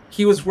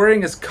 He was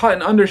wearing his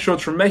cotton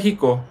undershorts from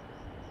Mexico,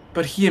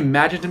 but he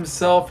imagined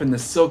himself in the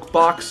silk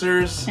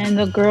boxers. And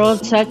the girl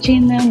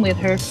touching them with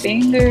her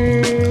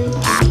fingers.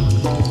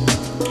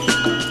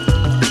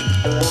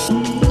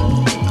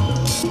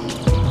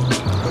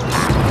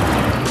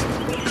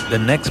 The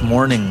next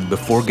morning,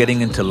 before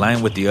getting into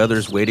line with the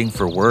others waiting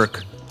for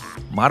work,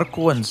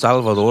 Marco and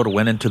Salvador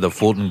went into the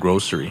Fulton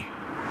grocery.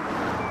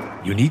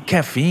 You need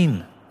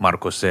caffeine,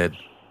 Marco said,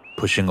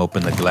 pushing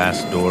open the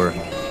glass door,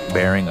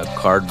 bearing a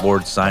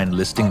cardboard sign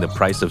listing the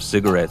price of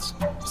cigarettes.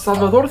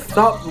 Salvador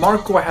thought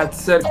Marco had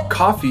said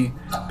coffee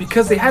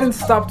because they hadn't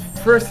stopped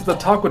first at the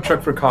taco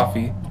truck for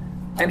coffee,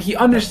 and he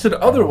understood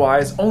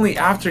otherwise only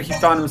after he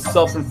found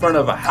himself in front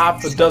of a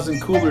half a dozen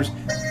coolers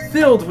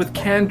filled with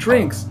canned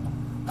drinks.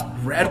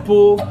 Red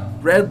Bull,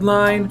 Red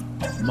Line,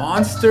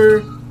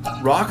 Monster,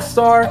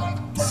 Rockstar,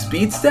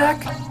 Speed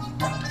Stack.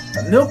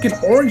 Milk and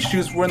orange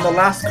juice were in the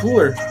last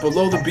cooler,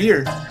 below the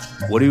beer.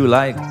 What do you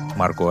like?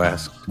 Marco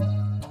asked.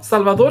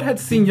 Salvador had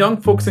seen young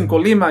folks in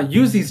Colima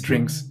use these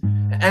drinks,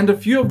 and a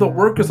few of the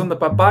workers on the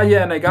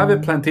papaya and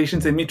agave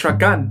plantations in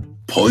Michoacán.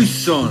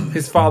 Poison!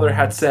 His father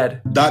had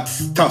said. That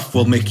stuff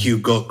will make you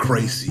go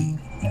crazy.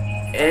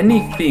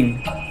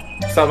 Anything,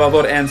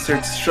 Salvador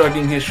answered,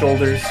 shrugging his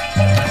shoulders.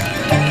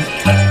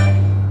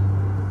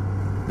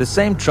 The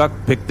same truck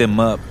picked them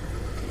up.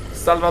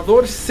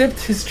 Salvador sipped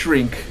his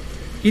drink.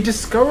 He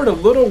discovered a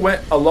little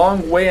went a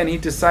long way, and he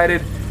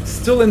decided,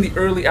 still in the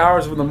early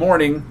hours of the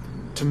morning,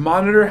 to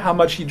monitor how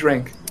much he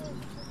drank.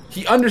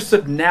 He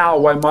understood now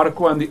why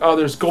Marco and the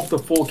others gulped a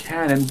full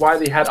can and why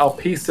they had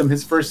outpaced him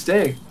his first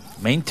day.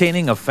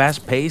 Maintaining a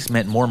fast pace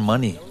meant more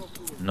money.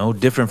 No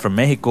different from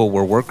Mexico,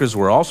 where workers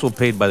were also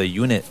paid by the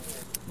unit.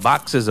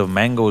 Boxes of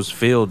mangoes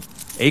filled,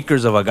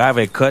 acres of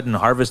agave cut and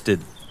harvested.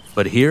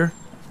 But here,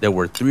 there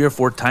were 3 or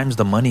 4 times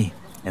the money,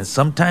 and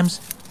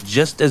sometimes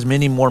just as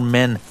many more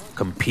men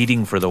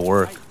competing for the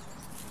work.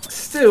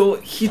 Still,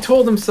 he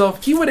told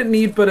himself he wouldn't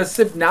need but a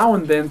sip now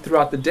and then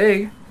throughout the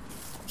day.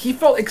 He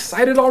felt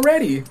excited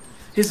already.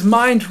 His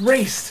mind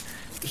raced.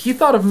 He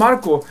thought of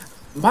Marco.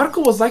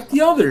 Marco was like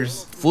the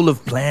others. Full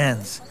of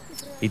plans.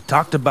 He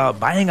talked about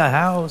buying a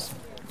house,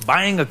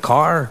 buying a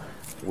car,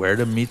 where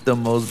to meet the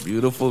most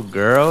beautiful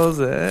girls.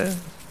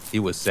 He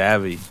was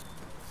savvy.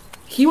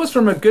 He was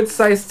from a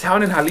good-sized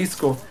town in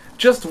Jalisco,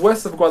 just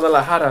west of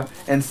Guadalajara,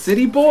 and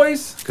city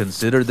boys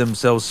considered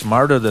themselves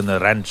smarter than the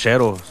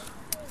rancheros.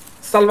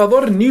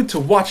 Salvador knew to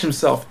watch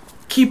himself,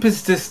 keep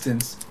his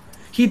distance.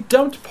 He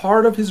dumped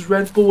part of his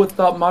Red Bull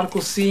without Marco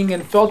seeing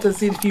and felt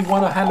as if he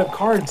won a hand of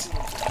cards.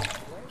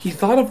 He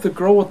thought of the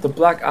girl with the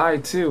black eye,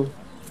 too.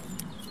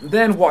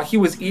 Then, while he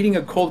was eating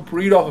a cold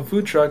burrito off a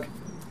food truck,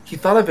 he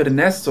thought of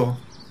Ernesto.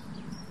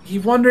 He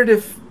wondered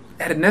if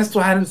Ernesto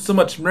hadn't so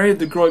much married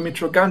the girl in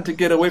Michoacán to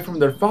get away from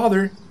their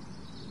father,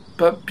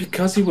 but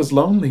because he was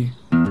lonely.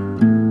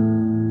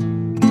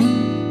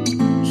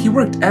 He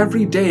worked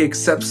every day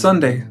except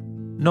Sunday.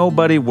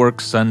 Nobody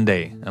works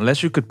Sunday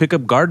unless you could pick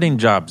up gardening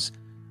jobs.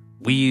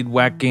 Weed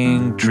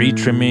whacking, tree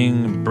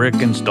trimming, brick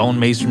and stone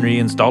masonry,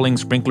 installing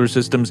sprinkler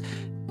systems.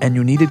 And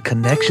you needed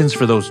connections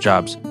for those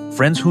jobs.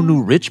 Friends who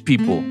knew rich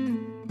people.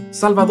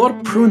 Salvador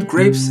pruned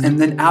grapes and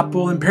then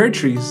apple and pear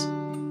trees.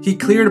 He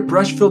cleared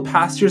brush-filled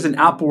pastures and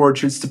apple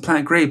orchards to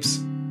plant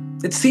grapes.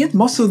 It seemed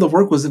most of the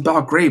work was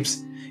about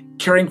grapes,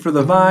 caring for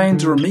the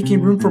vines or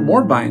making room for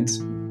more vines.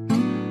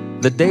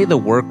 The day the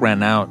work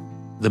ran out,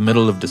 the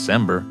middle of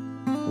December,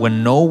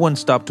 when no one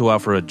stopped to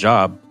offer a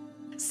job,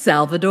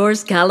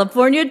 Salvador's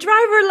California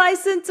driver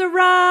license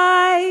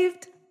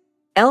arrived.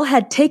 Elle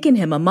had taken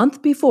him a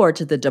month before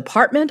to the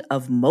Department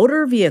of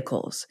Motor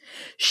Vehicles.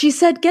 She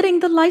said getting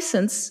the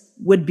license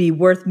would be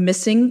worth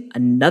missing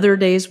another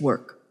day's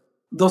work.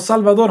 Though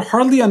Salvador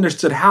hardly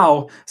understood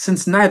how,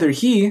 since neither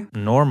he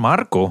nor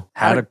Marco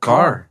had a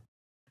car.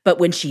 But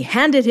when she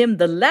handed him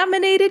the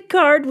laminated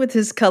card with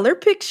his color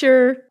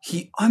picture,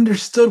 he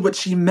understood what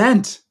she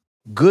meant.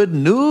 Good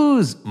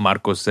news,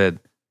 Marco said.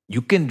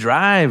 You can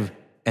drive,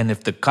 and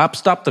if the cops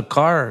stop the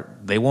car,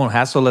 they won't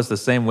hassle us the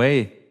same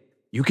way.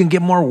 You can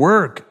get more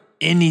work,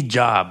 any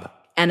job.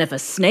 And if a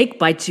snake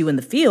bites you in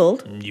the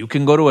field, You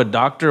can go to a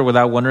doctor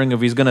without wondering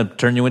if he's going to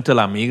turn you into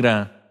La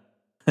Migra.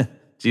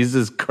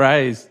 Jesus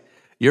Christ,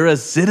 you're a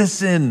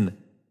citizen.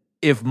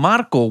 If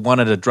Marco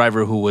wanted a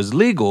driver who was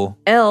legal,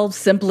 Elle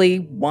simply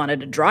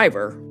wanted a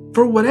driver.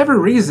 For whatever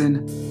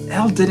reason,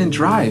 Elle didn't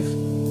drive.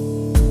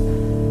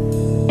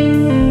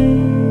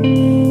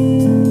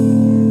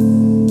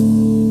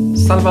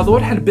 Salvador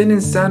had been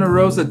in Santa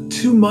Rosa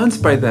 2 months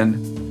by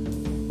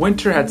then.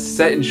 Winter had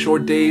set in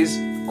short days,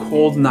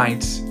 cold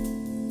nights.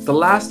 The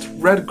last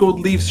red gold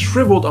leaves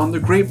shriveled on the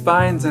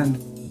grapevines and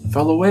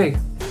fell away.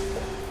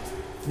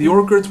 The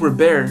orchards were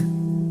bare.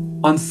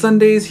 On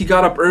Sundays, he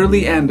got up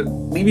early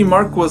and, leaving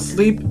Marco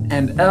asleep,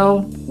 and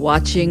Elle,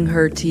 Watching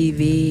her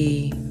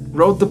TV.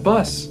 rode the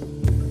bus.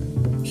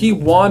 He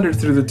wandered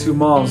through the 2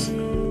 malls,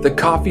 the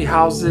coffee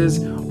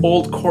houses,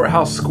 Old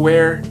Courthouse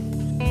Square.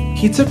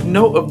 He took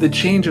note of the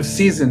change of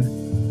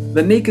season,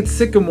 the naked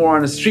sycamore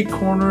on a street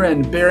corner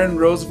and barren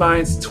rose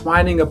vines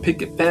twining a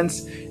picket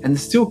fence and the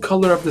steel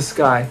color of the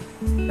sky.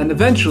 And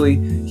eventually,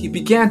 he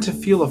began to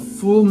feel a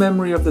full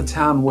memory of the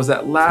town was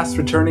at last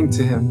returning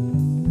to him.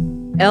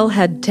 Elle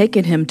had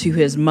taken him to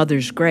his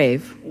mother's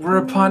grave.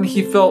 Whereupon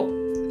he felt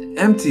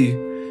empty,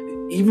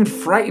 even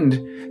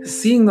frightened,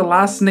 seeing the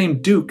last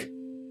name Duke,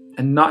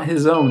 and not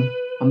his own,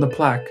 on the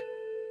plaque.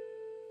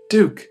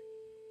 Duke,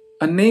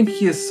 a name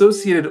he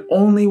associated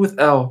only with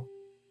Elle.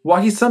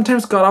 While he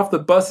sometimes got off the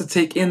bus to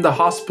take in the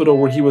hospital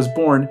where he was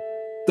born,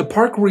 the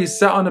park where he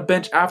sat on a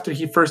bench after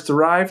he first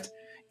arrived,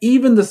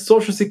 even the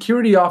Social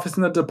Security office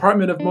in the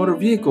Department of Motor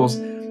Vehicles,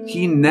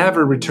 he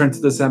never returned to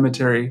the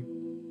cemetery.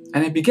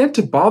 And it began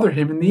to bother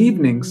him in the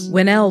evenings.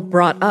 When Elle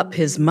brought up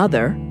his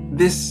mother,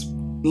 This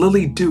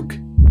Lily Duke.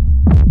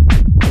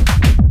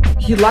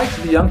 He liked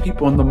the young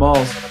people in the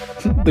malls,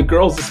 the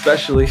girls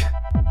especially.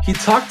 He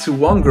talked to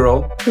one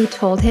girl. He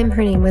told him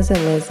her name was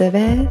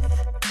Elizabeth.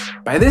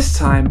 By this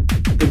time,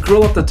 the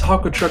girl at the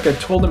taco truck had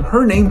told him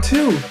her name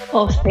too.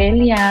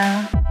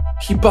 Ofelia.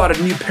 He bought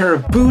a new pair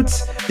of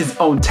boots, his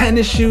own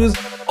tennis shoes,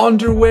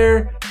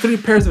 underwear, 3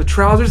 pairs of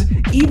trousers,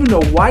 even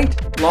a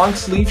white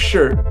long-sleeve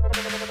shirt.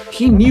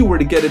 He knew where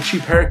to get a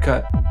cheap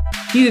haircut.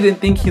 He didn't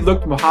think he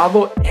looked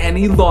mojado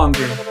any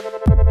longer.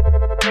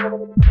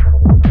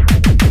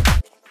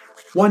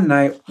 One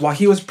night, while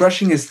he was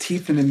brushing his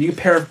teeth in a new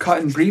pair of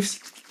cotton briefs,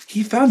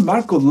 he found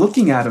Marco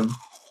looking at him.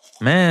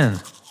 man,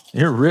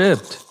 you're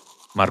ripped,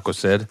 Marco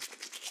said,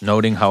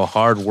 noting how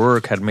hard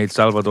work had made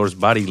Salvador's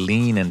body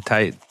lean and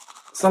tight.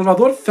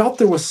 Salvador felt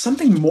there was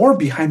something more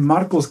behind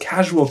Marco's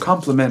casual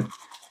compliment,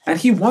 and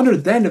he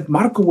wondered then if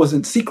Marco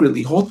wasn't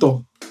secretly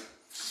Joto.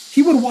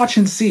 He would watch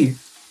and see.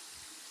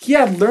 He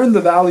had learned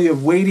the value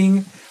of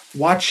waiting,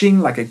 watching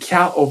like a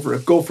cat over a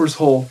gopher's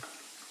hole.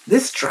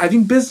 This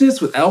driving business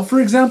with Elle, for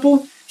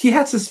example, he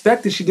had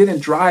suspected she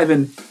didn't drive,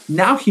 and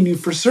now he knew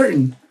for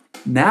certain.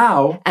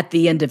 Now, at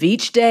the end of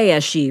each day,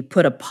 as she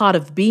put a pot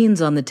of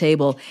beans on the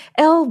table,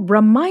 Elle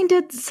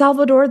reminded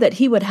Salvador that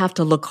he would have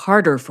to look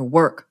harder for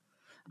work.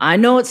 I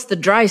know it's the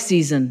dry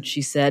season,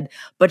 she said,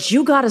 but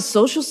you got a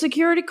Social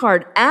Security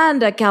card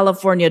and a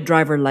California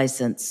driver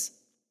license.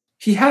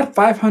 he had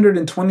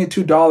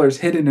 $522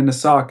 hidden in a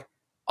sock,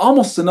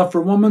 almost enough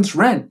for 1 month's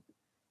rent.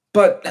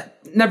 But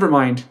never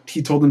mind,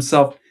 he told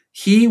himself,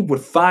 he would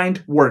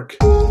find work.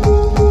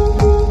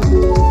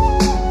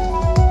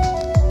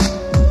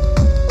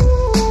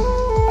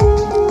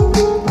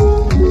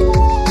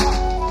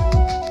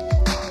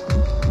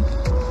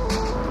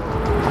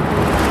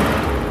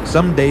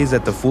 Some days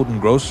at the food and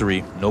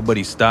grocery,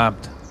 nobody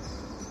stopped.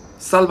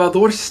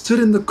 Salvador stood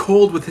in the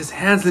cold with his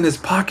hands in his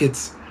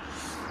pockets.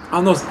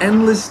 On those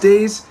endless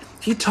days,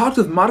 he talked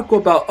with Marco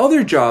about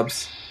other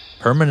jobs.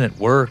 Permanent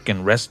work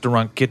in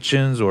restaurant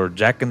kitchens or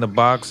Jack in the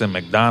Box and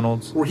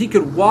McDonald's. Where he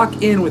could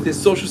walk in with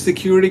his Social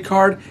Security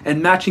card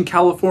and matching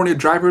California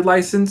driver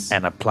license.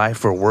 And apply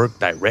for work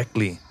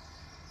directly,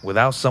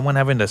 without someone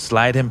having to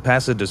slide him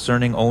past a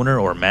discerning owner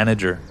or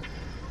manager.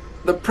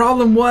 The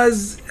problem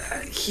was,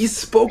 he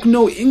spoke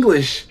no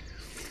English,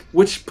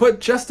 which put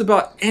just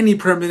about any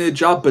permanent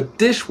job but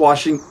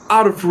dishwashing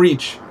out of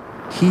reach.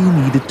 He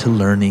needed to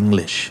learn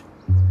English.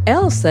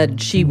 Elle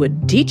said she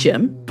would teach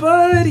him.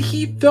 But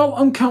he felt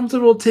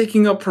uncomfortable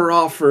taking up her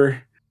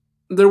offer.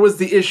 There was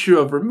the issue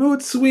of her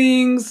mood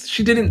swings.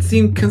 She didn't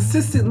seem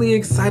consistently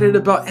excited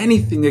about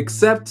anything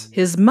except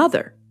his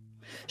mother,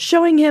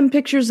 showing him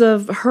pictures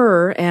of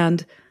her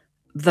and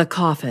the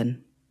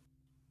coffin.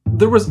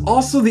 There was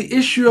also the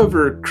issue of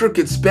her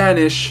crooked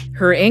Spanish.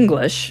 Her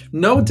English,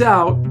 no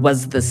doubt,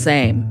 was the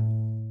same.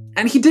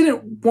 And he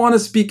didn't want to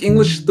speak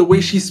English the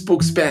way she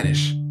spoke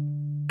Spanish.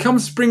 Come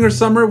spring or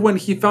summer, when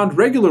he found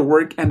regular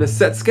work and a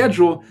set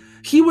schedule,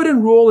 he would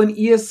enroll in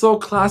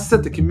ESL classes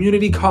at the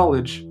community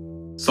college.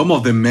 Some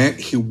of the men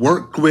he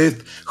worked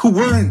with, who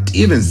weren't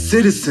even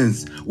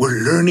citizens, were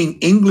learning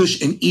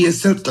English in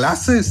ESL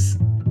classes.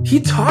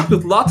 He talked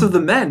with lots of the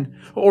men,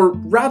 or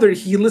rather,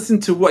 he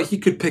listened to what he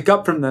could pick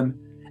up from them,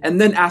 and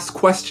then asked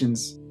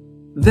questions.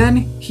 Then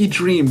he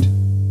dreamed.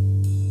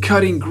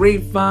 Cutting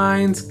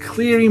grapevines,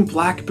 clearing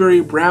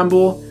blackberry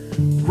bramble,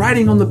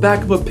 riding on the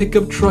back of a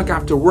pickup truck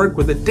after work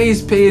with a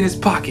day's pay in his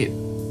pocket.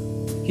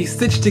 He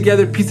stitched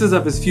together pieces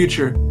of his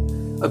future,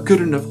 a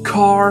good enough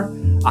car,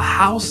 a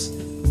house,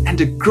 and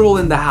a girl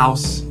in the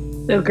house.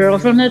 The girl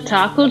from the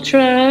taco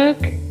truck.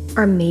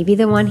 Or maybe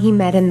the one he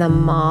met in the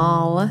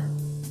mall.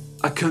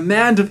 A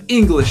command of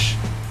English.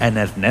 And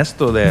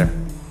Ernesto there.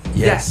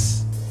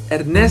 Yes,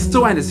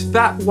 Ernesto and his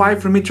fat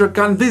wife from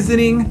Michoacan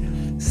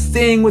visiting,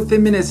 staying with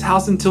him in his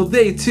house until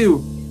they,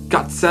 too,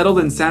 got settled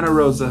in Santa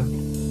Rosa.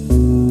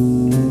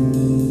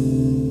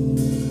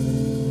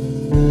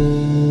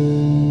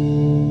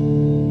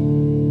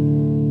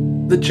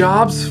 The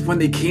jobs, when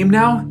they came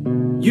now,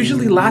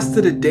 usually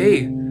lasted a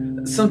day,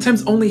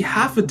 sometimes only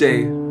half a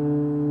day.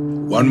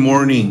 One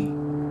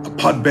morning, a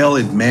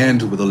pot-bellied man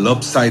with a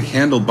lopsided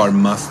handlebar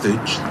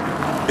mustache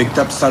picked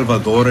up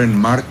Salvador and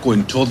Marco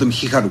and told them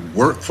he had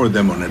worked for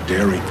them on a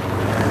dairy.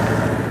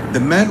 The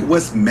man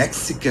was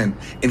Mexican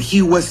and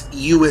he was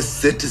U.S.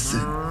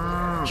 citizen.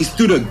 He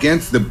stood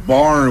against the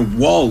barn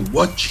wall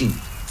watching.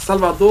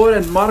 Salvador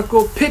and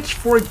Marco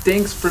pitchfork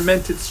danks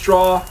fermented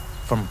straw.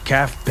 From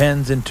calf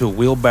pens into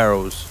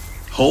wheelbarrows.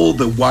 All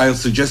the while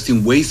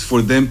suggesting ways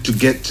for them to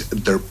get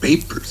their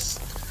papers.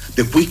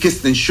 The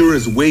quickest and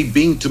surest way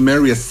being to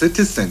marry a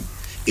citizen,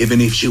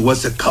 even if she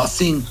was a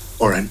cousin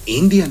or an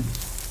Indian.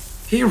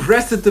 He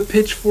rested the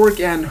pitchfork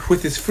and,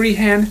 with his free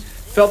hand,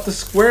 felt the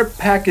square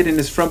packet in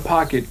his front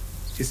pocket.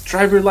 His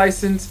driver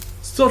license,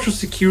 social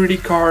security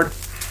card,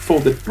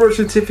 folded birth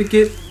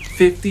certificate,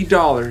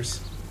 $50.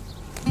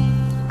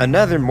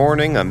 Another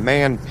morning, a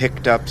man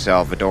picked up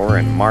Salvador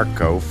and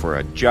Marco for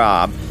a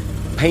job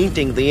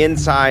painting the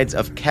insides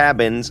of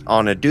cabins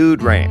on a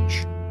dude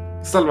ranch.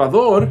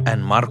 Salvador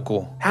and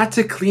Marco had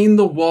to clean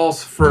the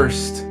walls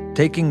first,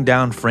 taking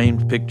down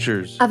framed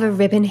pictures of a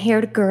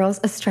ribbon-haired girls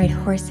astride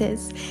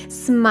horses,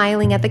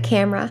 smiling at the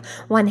camera,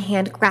 one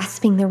hand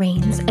grasping the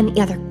reins and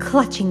the other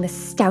clutching the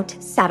stout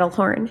saddle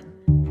horn.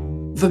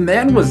 The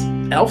man was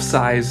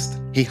elf-sized.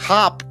 He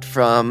hopped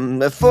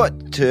from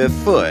foot to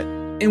foot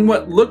in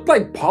what looked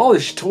like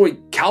polished toy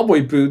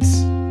cowboy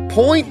boots,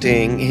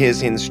 pointing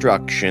his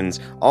instructions,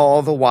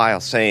 all the while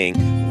saying,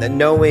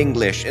 "No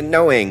English,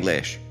 no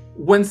English."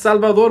 When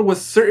Salvador was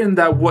certain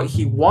that what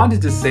he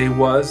wanted to say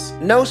was,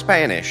 "No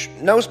Spanish,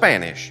 no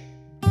Spanish."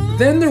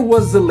 Then there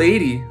was the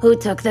lady who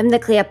took them to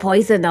clear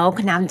poison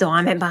oak now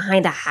dormant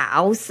behind a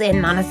house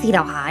in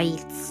Montecito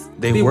Heights.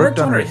 They worked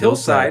on her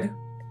hillside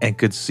and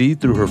could see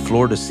through her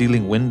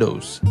floor-to-ceiling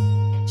windows.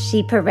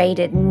 She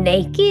paraded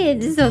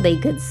naked so they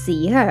could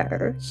see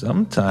her.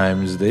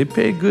 Sometimes they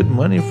pay good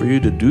money for you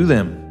to do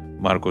them,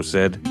 Marco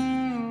said.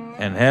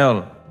 And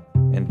hell,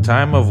 in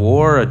time of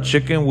war, a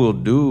chicken will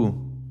do.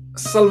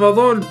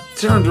 Salvador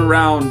turned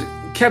around,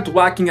 kept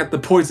whacking at the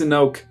poison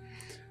oak.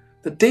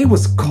 The day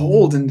was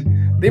cold and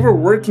they were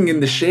working in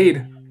the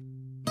shade.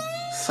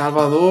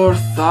 Salvador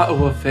thought of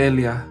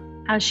Ofelia.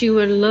 How she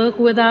would look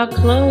without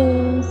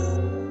clothes.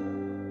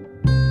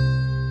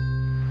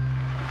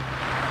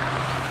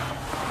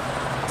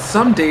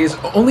 Some days,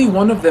 only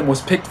one of them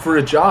was picked for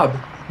a job.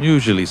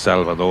 Usually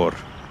Salvador,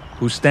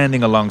 who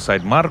standing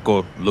alongside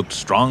Marco looked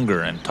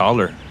stronger and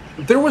taller.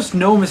 There was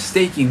no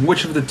mistaking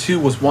which of the two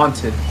was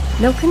wanted.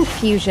 No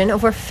confusion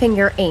over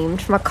finger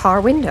aimed from a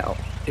car window.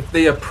 If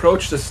they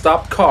approached a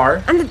stopped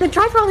car, and the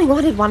driver only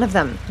wanted one of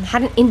them and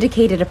hadn't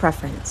indicated a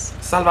preference,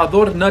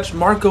 Salvador nudged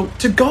Marco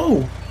to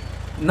go.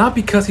 Not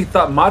because he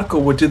thought Marco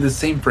would do the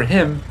same for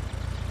him,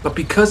 but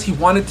because he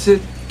wanted to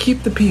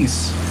keep the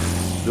peace.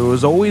 There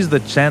was always the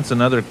chance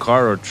another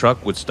car or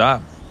truck would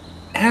stop.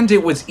 And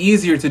it was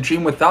easier to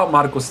dream without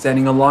Marco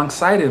standing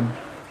alongside him.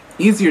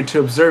 Easier to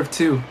observe,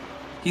 too.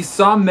 He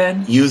saw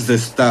men use the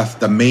stuff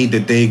that made the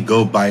day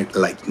go by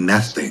like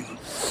nothing.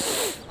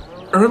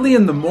 Early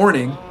in the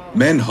morning,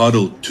 men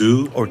huddled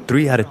 2 or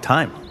 3 at a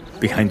time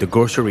behind the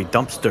grocery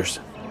dumpsters.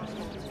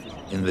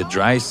 In the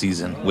dry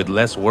season, with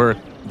less work,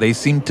 they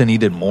seemed to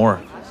need it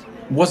more.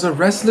 Was a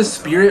restless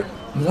spirit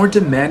more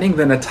demanding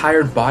than a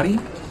tired body?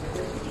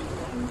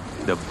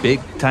 The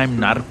big-time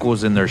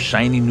narcos in their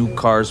shiny new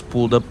cars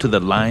pulled up to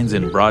the lines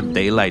in broad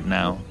daylight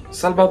now.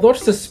 Salvador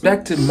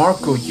suspected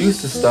Marco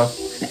used the stuff,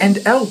 and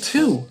El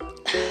too.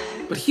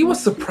 But he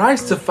was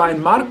surprised to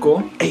find Marco...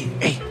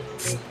 Hey,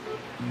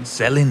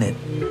 selling it.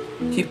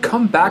 He'd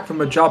come back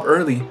from a job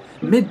early,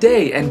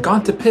 midday, and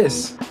gone to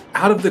piss.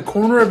 Out of the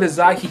corner of his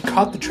eye, he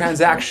caught the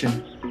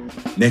transaction.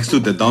 Next to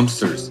the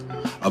dumpsters,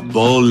 a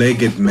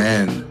bow-legged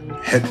man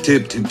had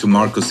tipped into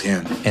Marco's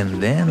hand.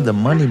 And then the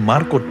money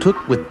Marco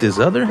took with his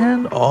other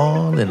hand,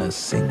 all in a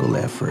single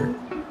effort.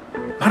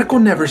 Marco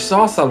never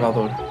saw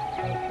Salvador.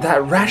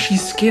 That rashy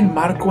skin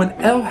Marco and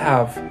El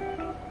have.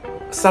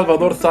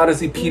 Salvador thought as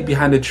he peed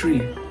behind a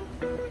tree.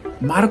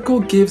 Marco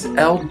gives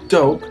El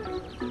dope,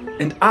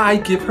 and I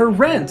give her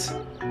rent.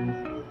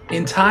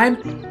 In time,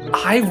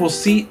 I will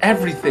see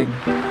everything.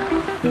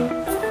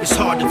 It's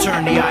hard to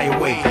turn the eye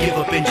away, give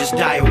up and just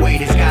die away.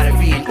 There's gotta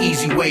be an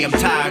easy way, I'm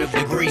tired of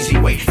the greasy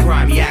way.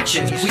 Grimy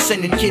actions, we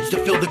sending kids to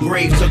fill the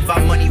graves of our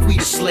money. We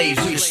the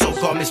slaves, we the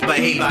so-called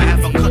misbehave. I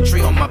have a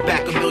country on my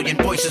back, $1 million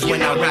discordant voices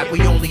when I rap.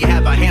 We only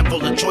have a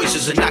handful of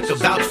choices, and I can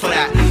vouch for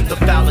that. The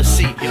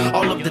fallacy,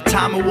 all of the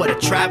time, and what a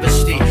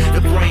travesty.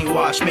 The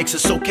brainwash makes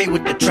us okay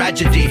with the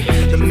tragedy.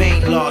 The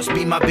main loss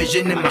be my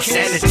vision and my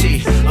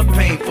sanity. A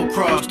painful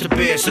cross to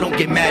bear, so don't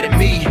get mad at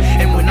me.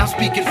 And when I'm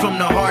speaking from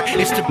the heart,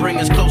 it's to bring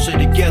us closer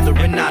together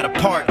and not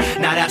apart.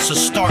 Now that's a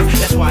start,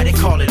 that's why they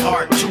call it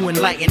art. To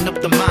enlighten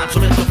up the mind, so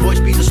let the voice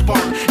be the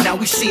spark. Now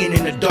we seeing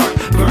in the dark,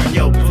 burn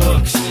your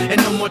books.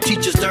 And no more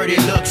teachers' dirty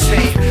looks.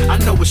 Hey, I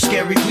know it's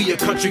scary, we a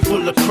country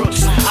full of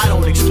crooks. I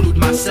don't exclude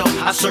myself,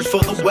 I search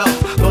for the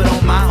wealth, but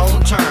on my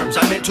own terms.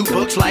 I'm into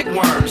books like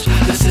worms.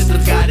 The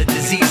system's got a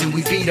disease and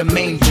we be the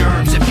main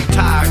germs. If you're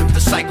tired of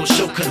the cycle,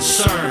 show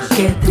concern.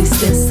 Qué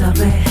tristeza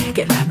ver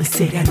que la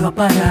miseria no ha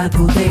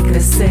parado de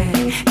crecer.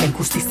 La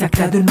injusticia ha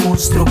creado un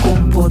monstruo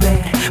con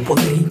poder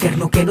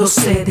interno que no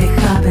se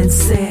deja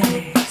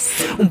vencer.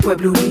 Un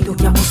pueblo unido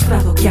que ha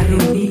mostrado que ha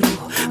reunido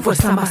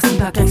fuerza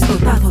masiva que ha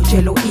explotado y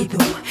el oído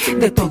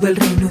de todo el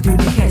reino de un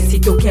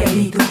ejército que ha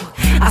herido.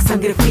 A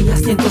sangre fría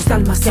cientos de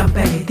almas se han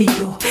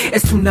perdido.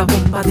 Es una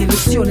bomba de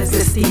ilusiones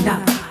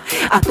destinada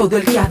a todo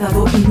el que ha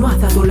dado y no ha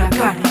dado la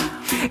cara.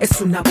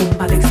 Es una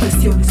bomba de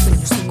expresiones,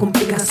 sueños y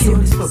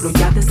complicaciones. Pueblo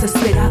ya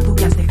desesperado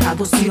que has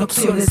dejado sin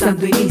opciones,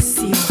 dando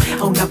inicio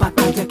a una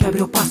batalla que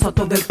abrió paso a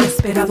todo el que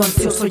esperado,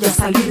 ansioso ya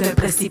salir del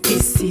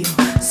precipicio.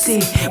 Sí,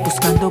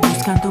 buscando,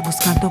 buscando,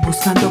 buscando,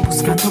 buscando,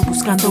 buscando,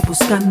 buscando,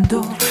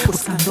 buscando,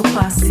 buscando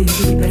paz y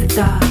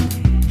libertad.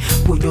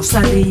 Puños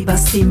arriba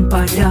sin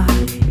parar,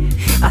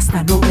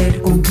 hasta no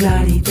ver con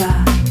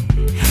claridad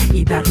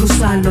y dar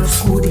luz a la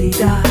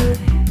oscuridad.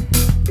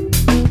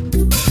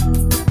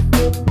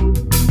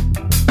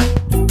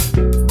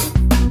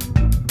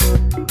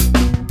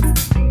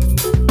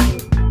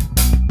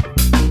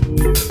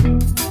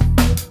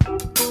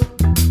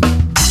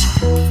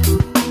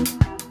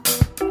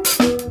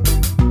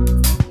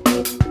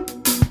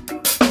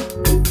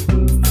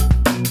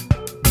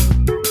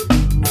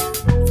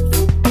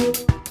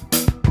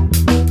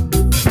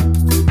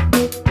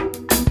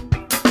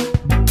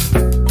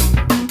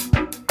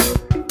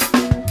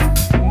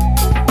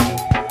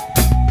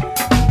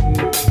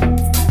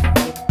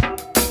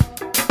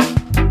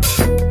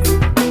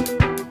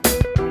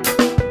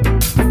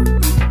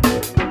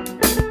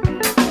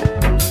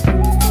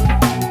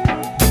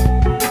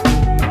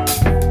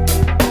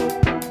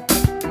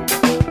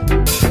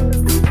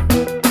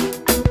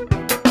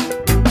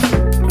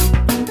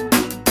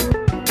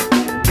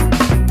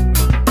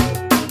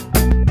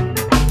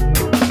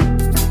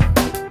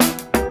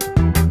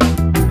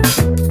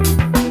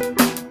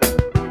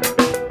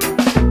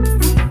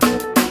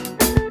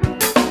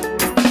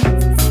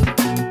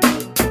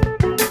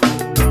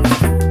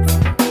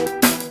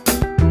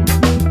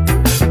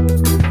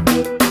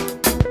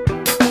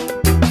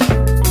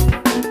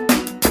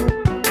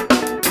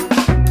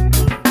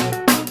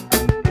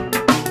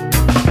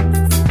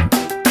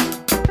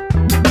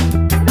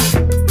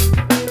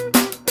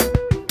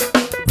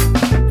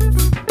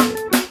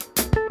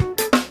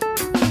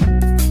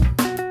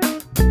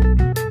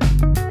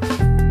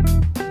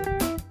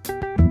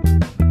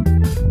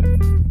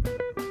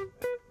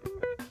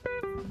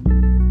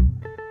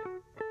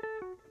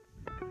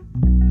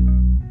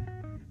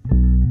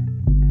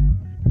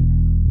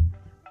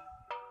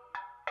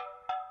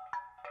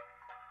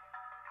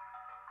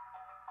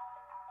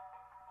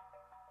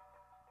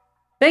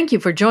 Thank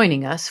you for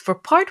joining us for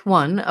part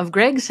 1 of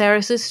Greg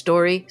Sarris's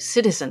story,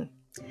 Citizen.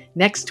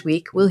 Next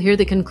week, we'll hear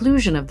the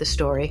conclusion of the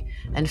story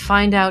and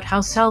find out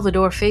how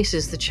Salvador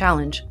faces the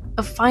challenge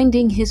of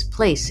finding his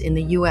place in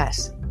the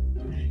U.S.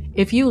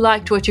 If you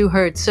liked what you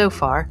heard so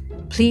far,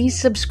 please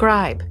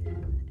subscribe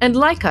and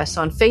like us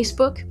on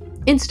Facebook,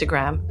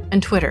 Instagram,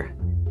 and Twitter.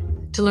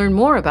 To learn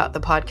more about the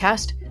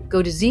podcast,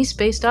 go to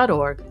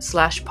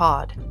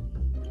zspace.org/pod.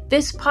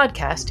 This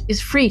podcast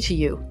is free to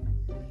you.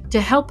 To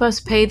help us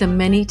pay the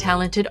many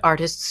talented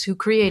artists who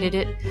created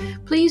it,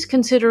 please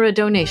consider a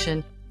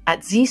donation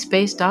at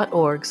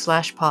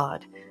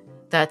zspace.org/pod.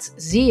 That's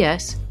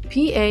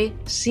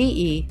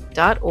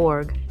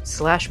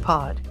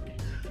zspace.org/pod.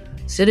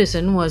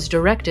 Citizen was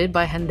directed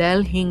by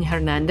Handel Hing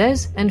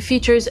Hernandez and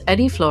features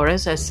Eddie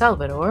Flores as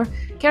Salvador,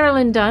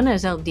 Carolyn Dunn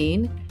as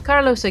Eldine,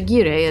 Carlos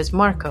Aguirre as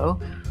Marco,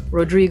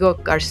 Rodrigo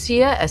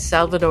Garcia as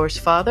Salvador's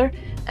father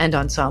and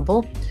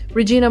ensemble,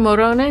 Regina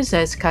Morones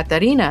as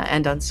Catarina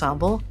and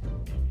ensemble,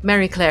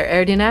 Mary Claire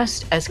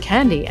Erdinast as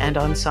Candy and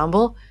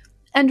ensemble,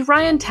 and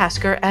Ryan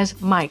Tasker as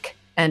Mike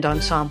and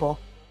ensemble.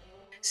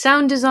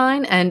 Sound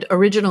design and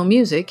original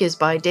music is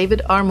by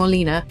David R.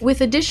 Molina,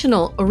 with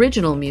additional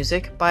original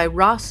music by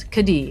Ross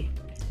Kadee.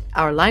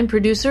 Our line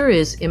producer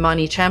is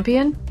Imani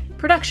Champion,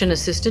 production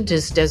assistant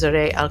is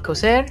Desiree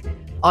Alcocer,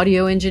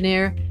 audio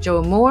engineer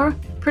Joe Moore,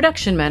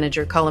 production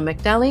manager Colin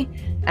McNally,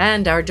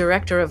 and our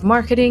director of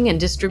marketing and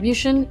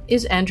distribution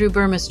is Andrew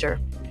Burmester.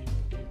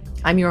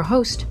 I'm your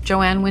host,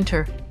 Joanne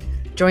Winter.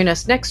 Join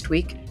us next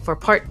week for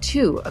part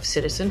 2 of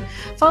Citizen,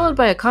 followed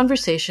by a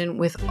conversation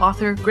with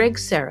author Greg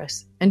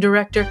Sarris and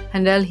director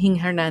Handel Hing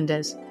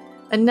Hernandez.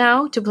 And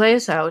now, to play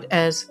us out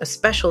as a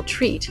special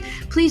treat,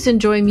 please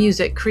enjoy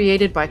music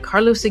created by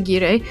Carlos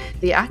Aguirre,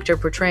 the actor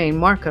portraying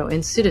Marco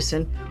in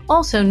Citizen,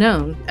 also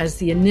known as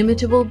the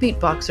inimitable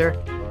beatboxer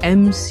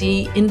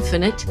MC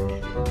Infinite,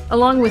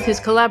 along with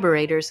his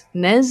collaborators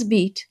Nez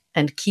Beat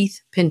and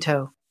Keith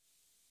Pinto.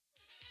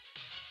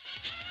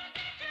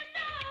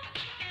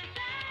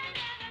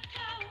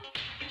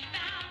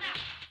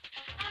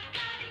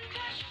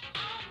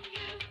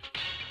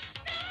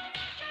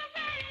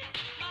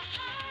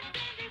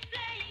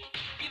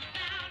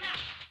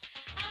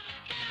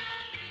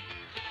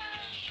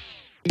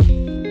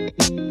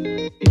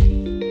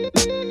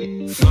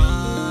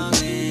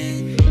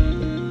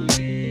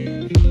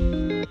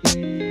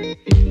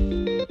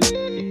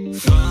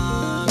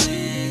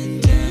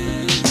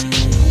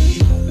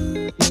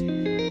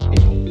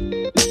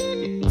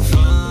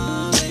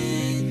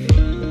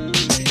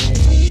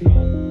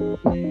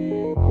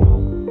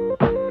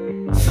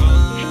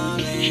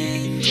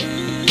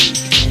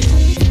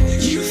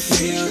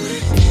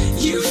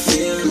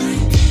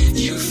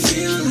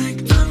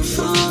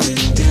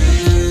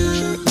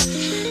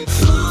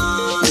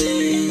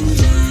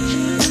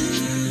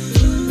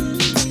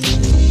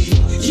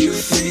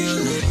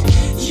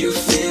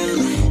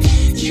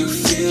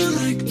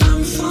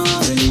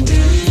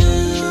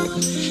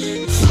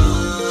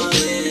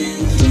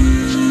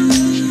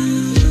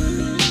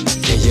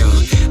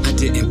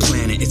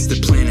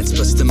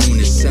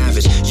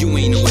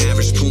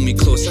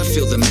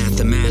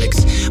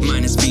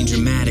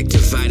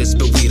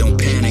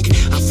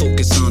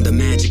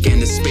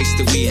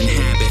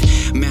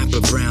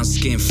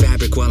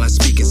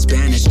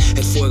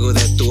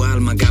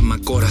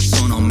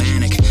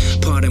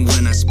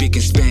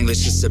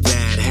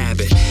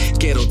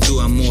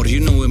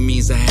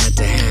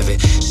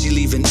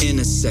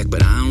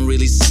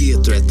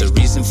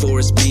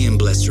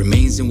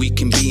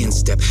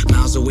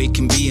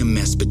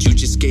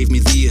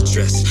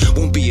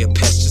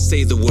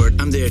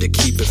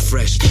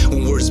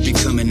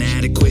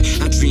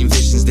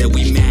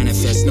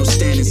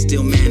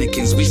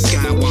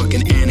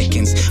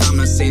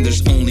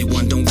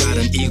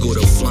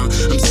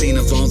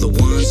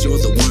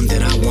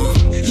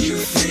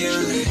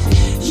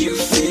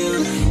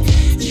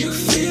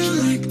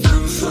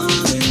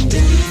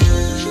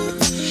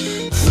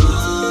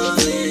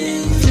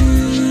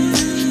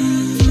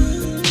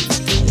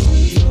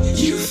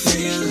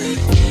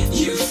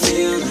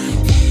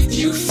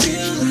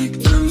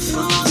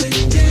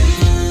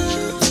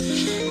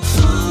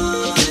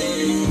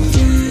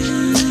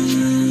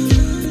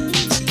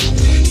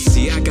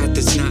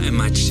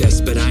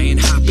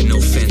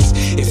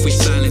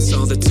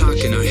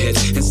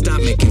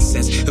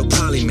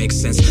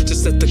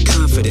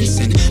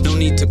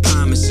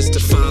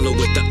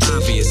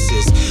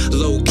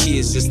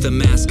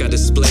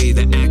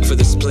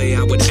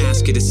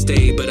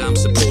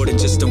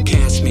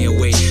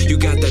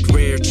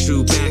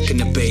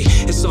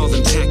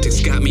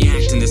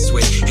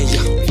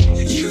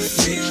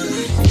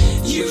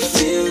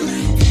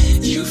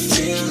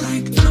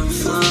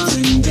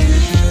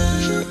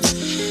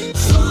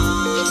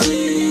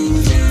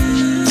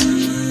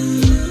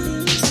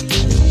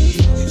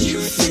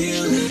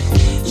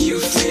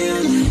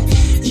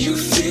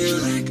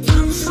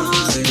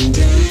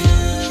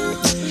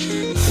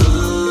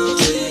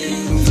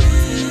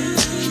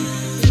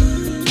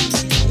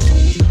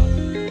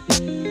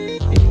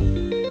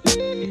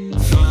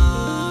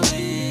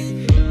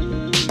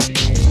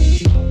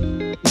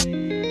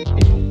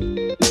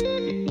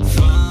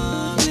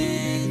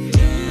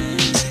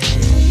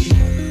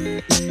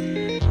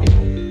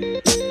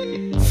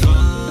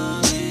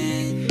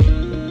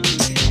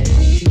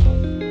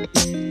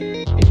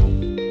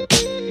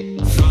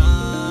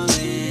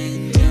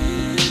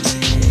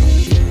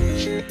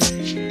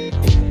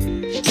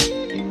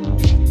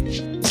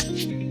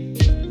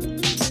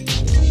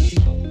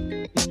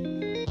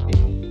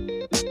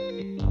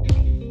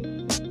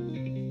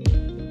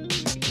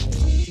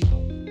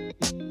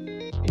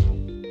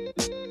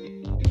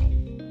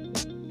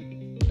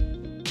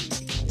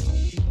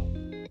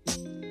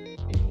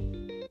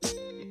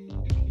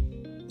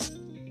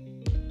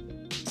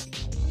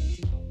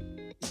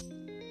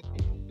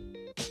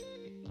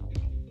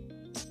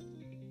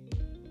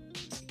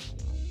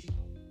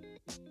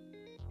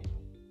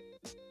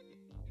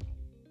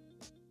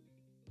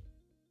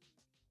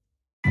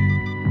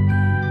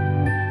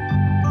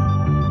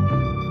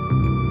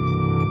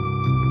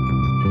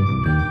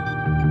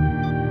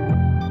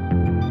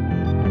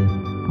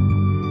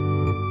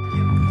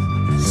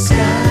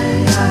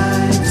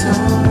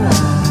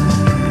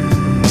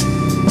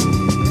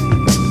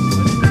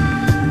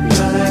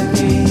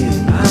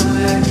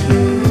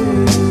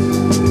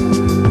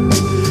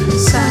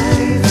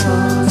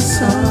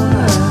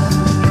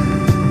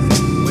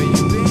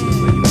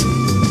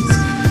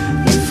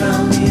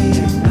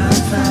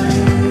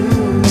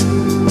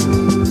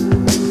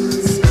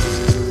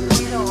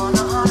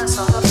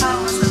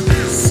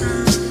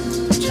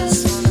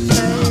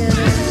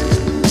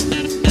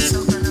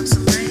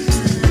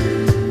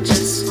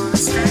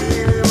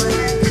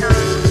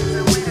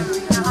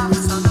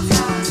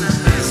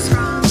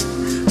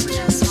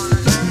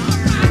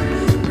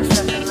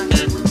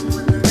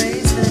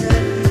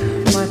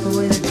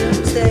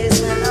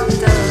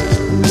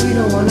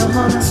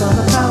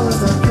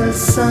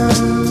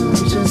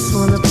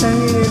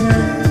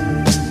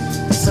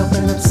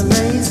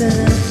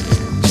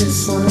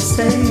 just wanna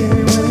stay in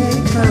when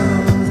it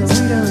comes. And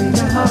we don't need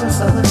to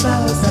harvest all the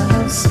flowers that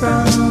have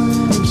sprung.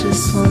 We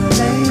just wanna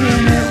lay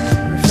in it,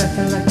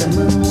 reflecting like the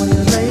moon when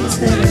your rays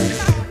hit it.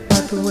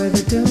 Wipe away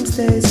the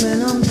doomsdays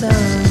when I'm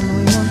done.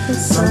 We want the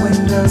sun. Our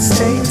windows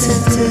stay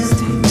tinted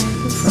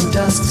from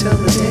dusk till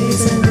the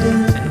day's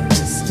ending.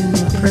 In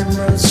the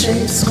primrose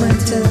shade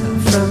squinting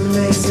from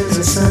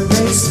lasers of sun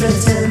rays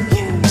splitting.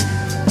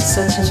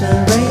 Such an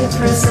array of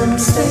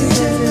prisms, stay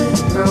vivid.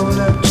 Roll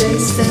up J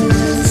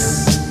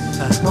statements.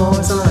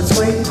 More's on its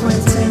way,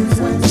 Quentin.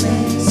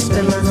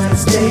 Spend my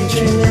nights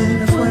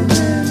daydreaming of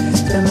women.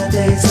 Spend my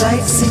days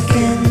light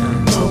seeking.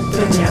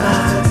 Open your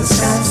eyes, the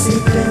sky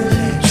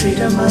seeping. Treat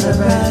a mother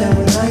right and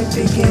we might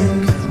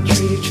begin.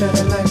 Treat each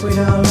other like we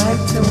don't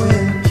like to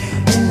win.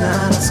 In the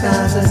outer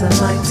skies there's a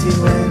mighty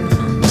wind.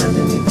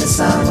 Underneath the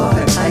sidewalk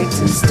at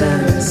heights and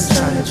stirs.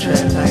 Try to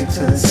tread light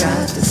till the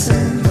sky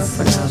descends. But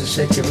for now, just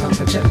shake your rump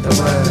and check the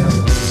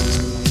world.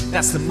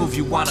 That's the move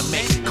you wanna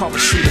make. Call a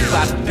shooter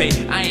by the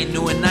pay. I ain't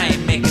new and I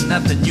ain't making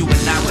nothing you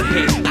and I would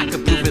hate. I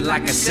could prove it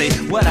like I say.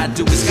 What I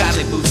do is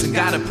godly moves and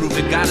gotta prove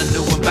it. Gotta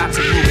know I'm about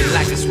to move it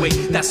like it's weight.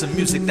 That's the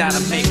music that I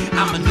make.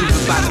 I'm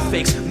maneuvered by the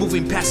fakes.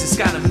 Moving past these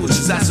kind of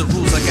moves. That's the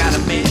rules I gotta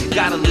make.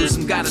 Gotta lose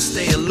them, gotta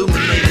stay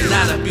illuminated.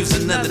 Not abuse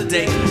another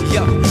day.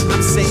 Yo,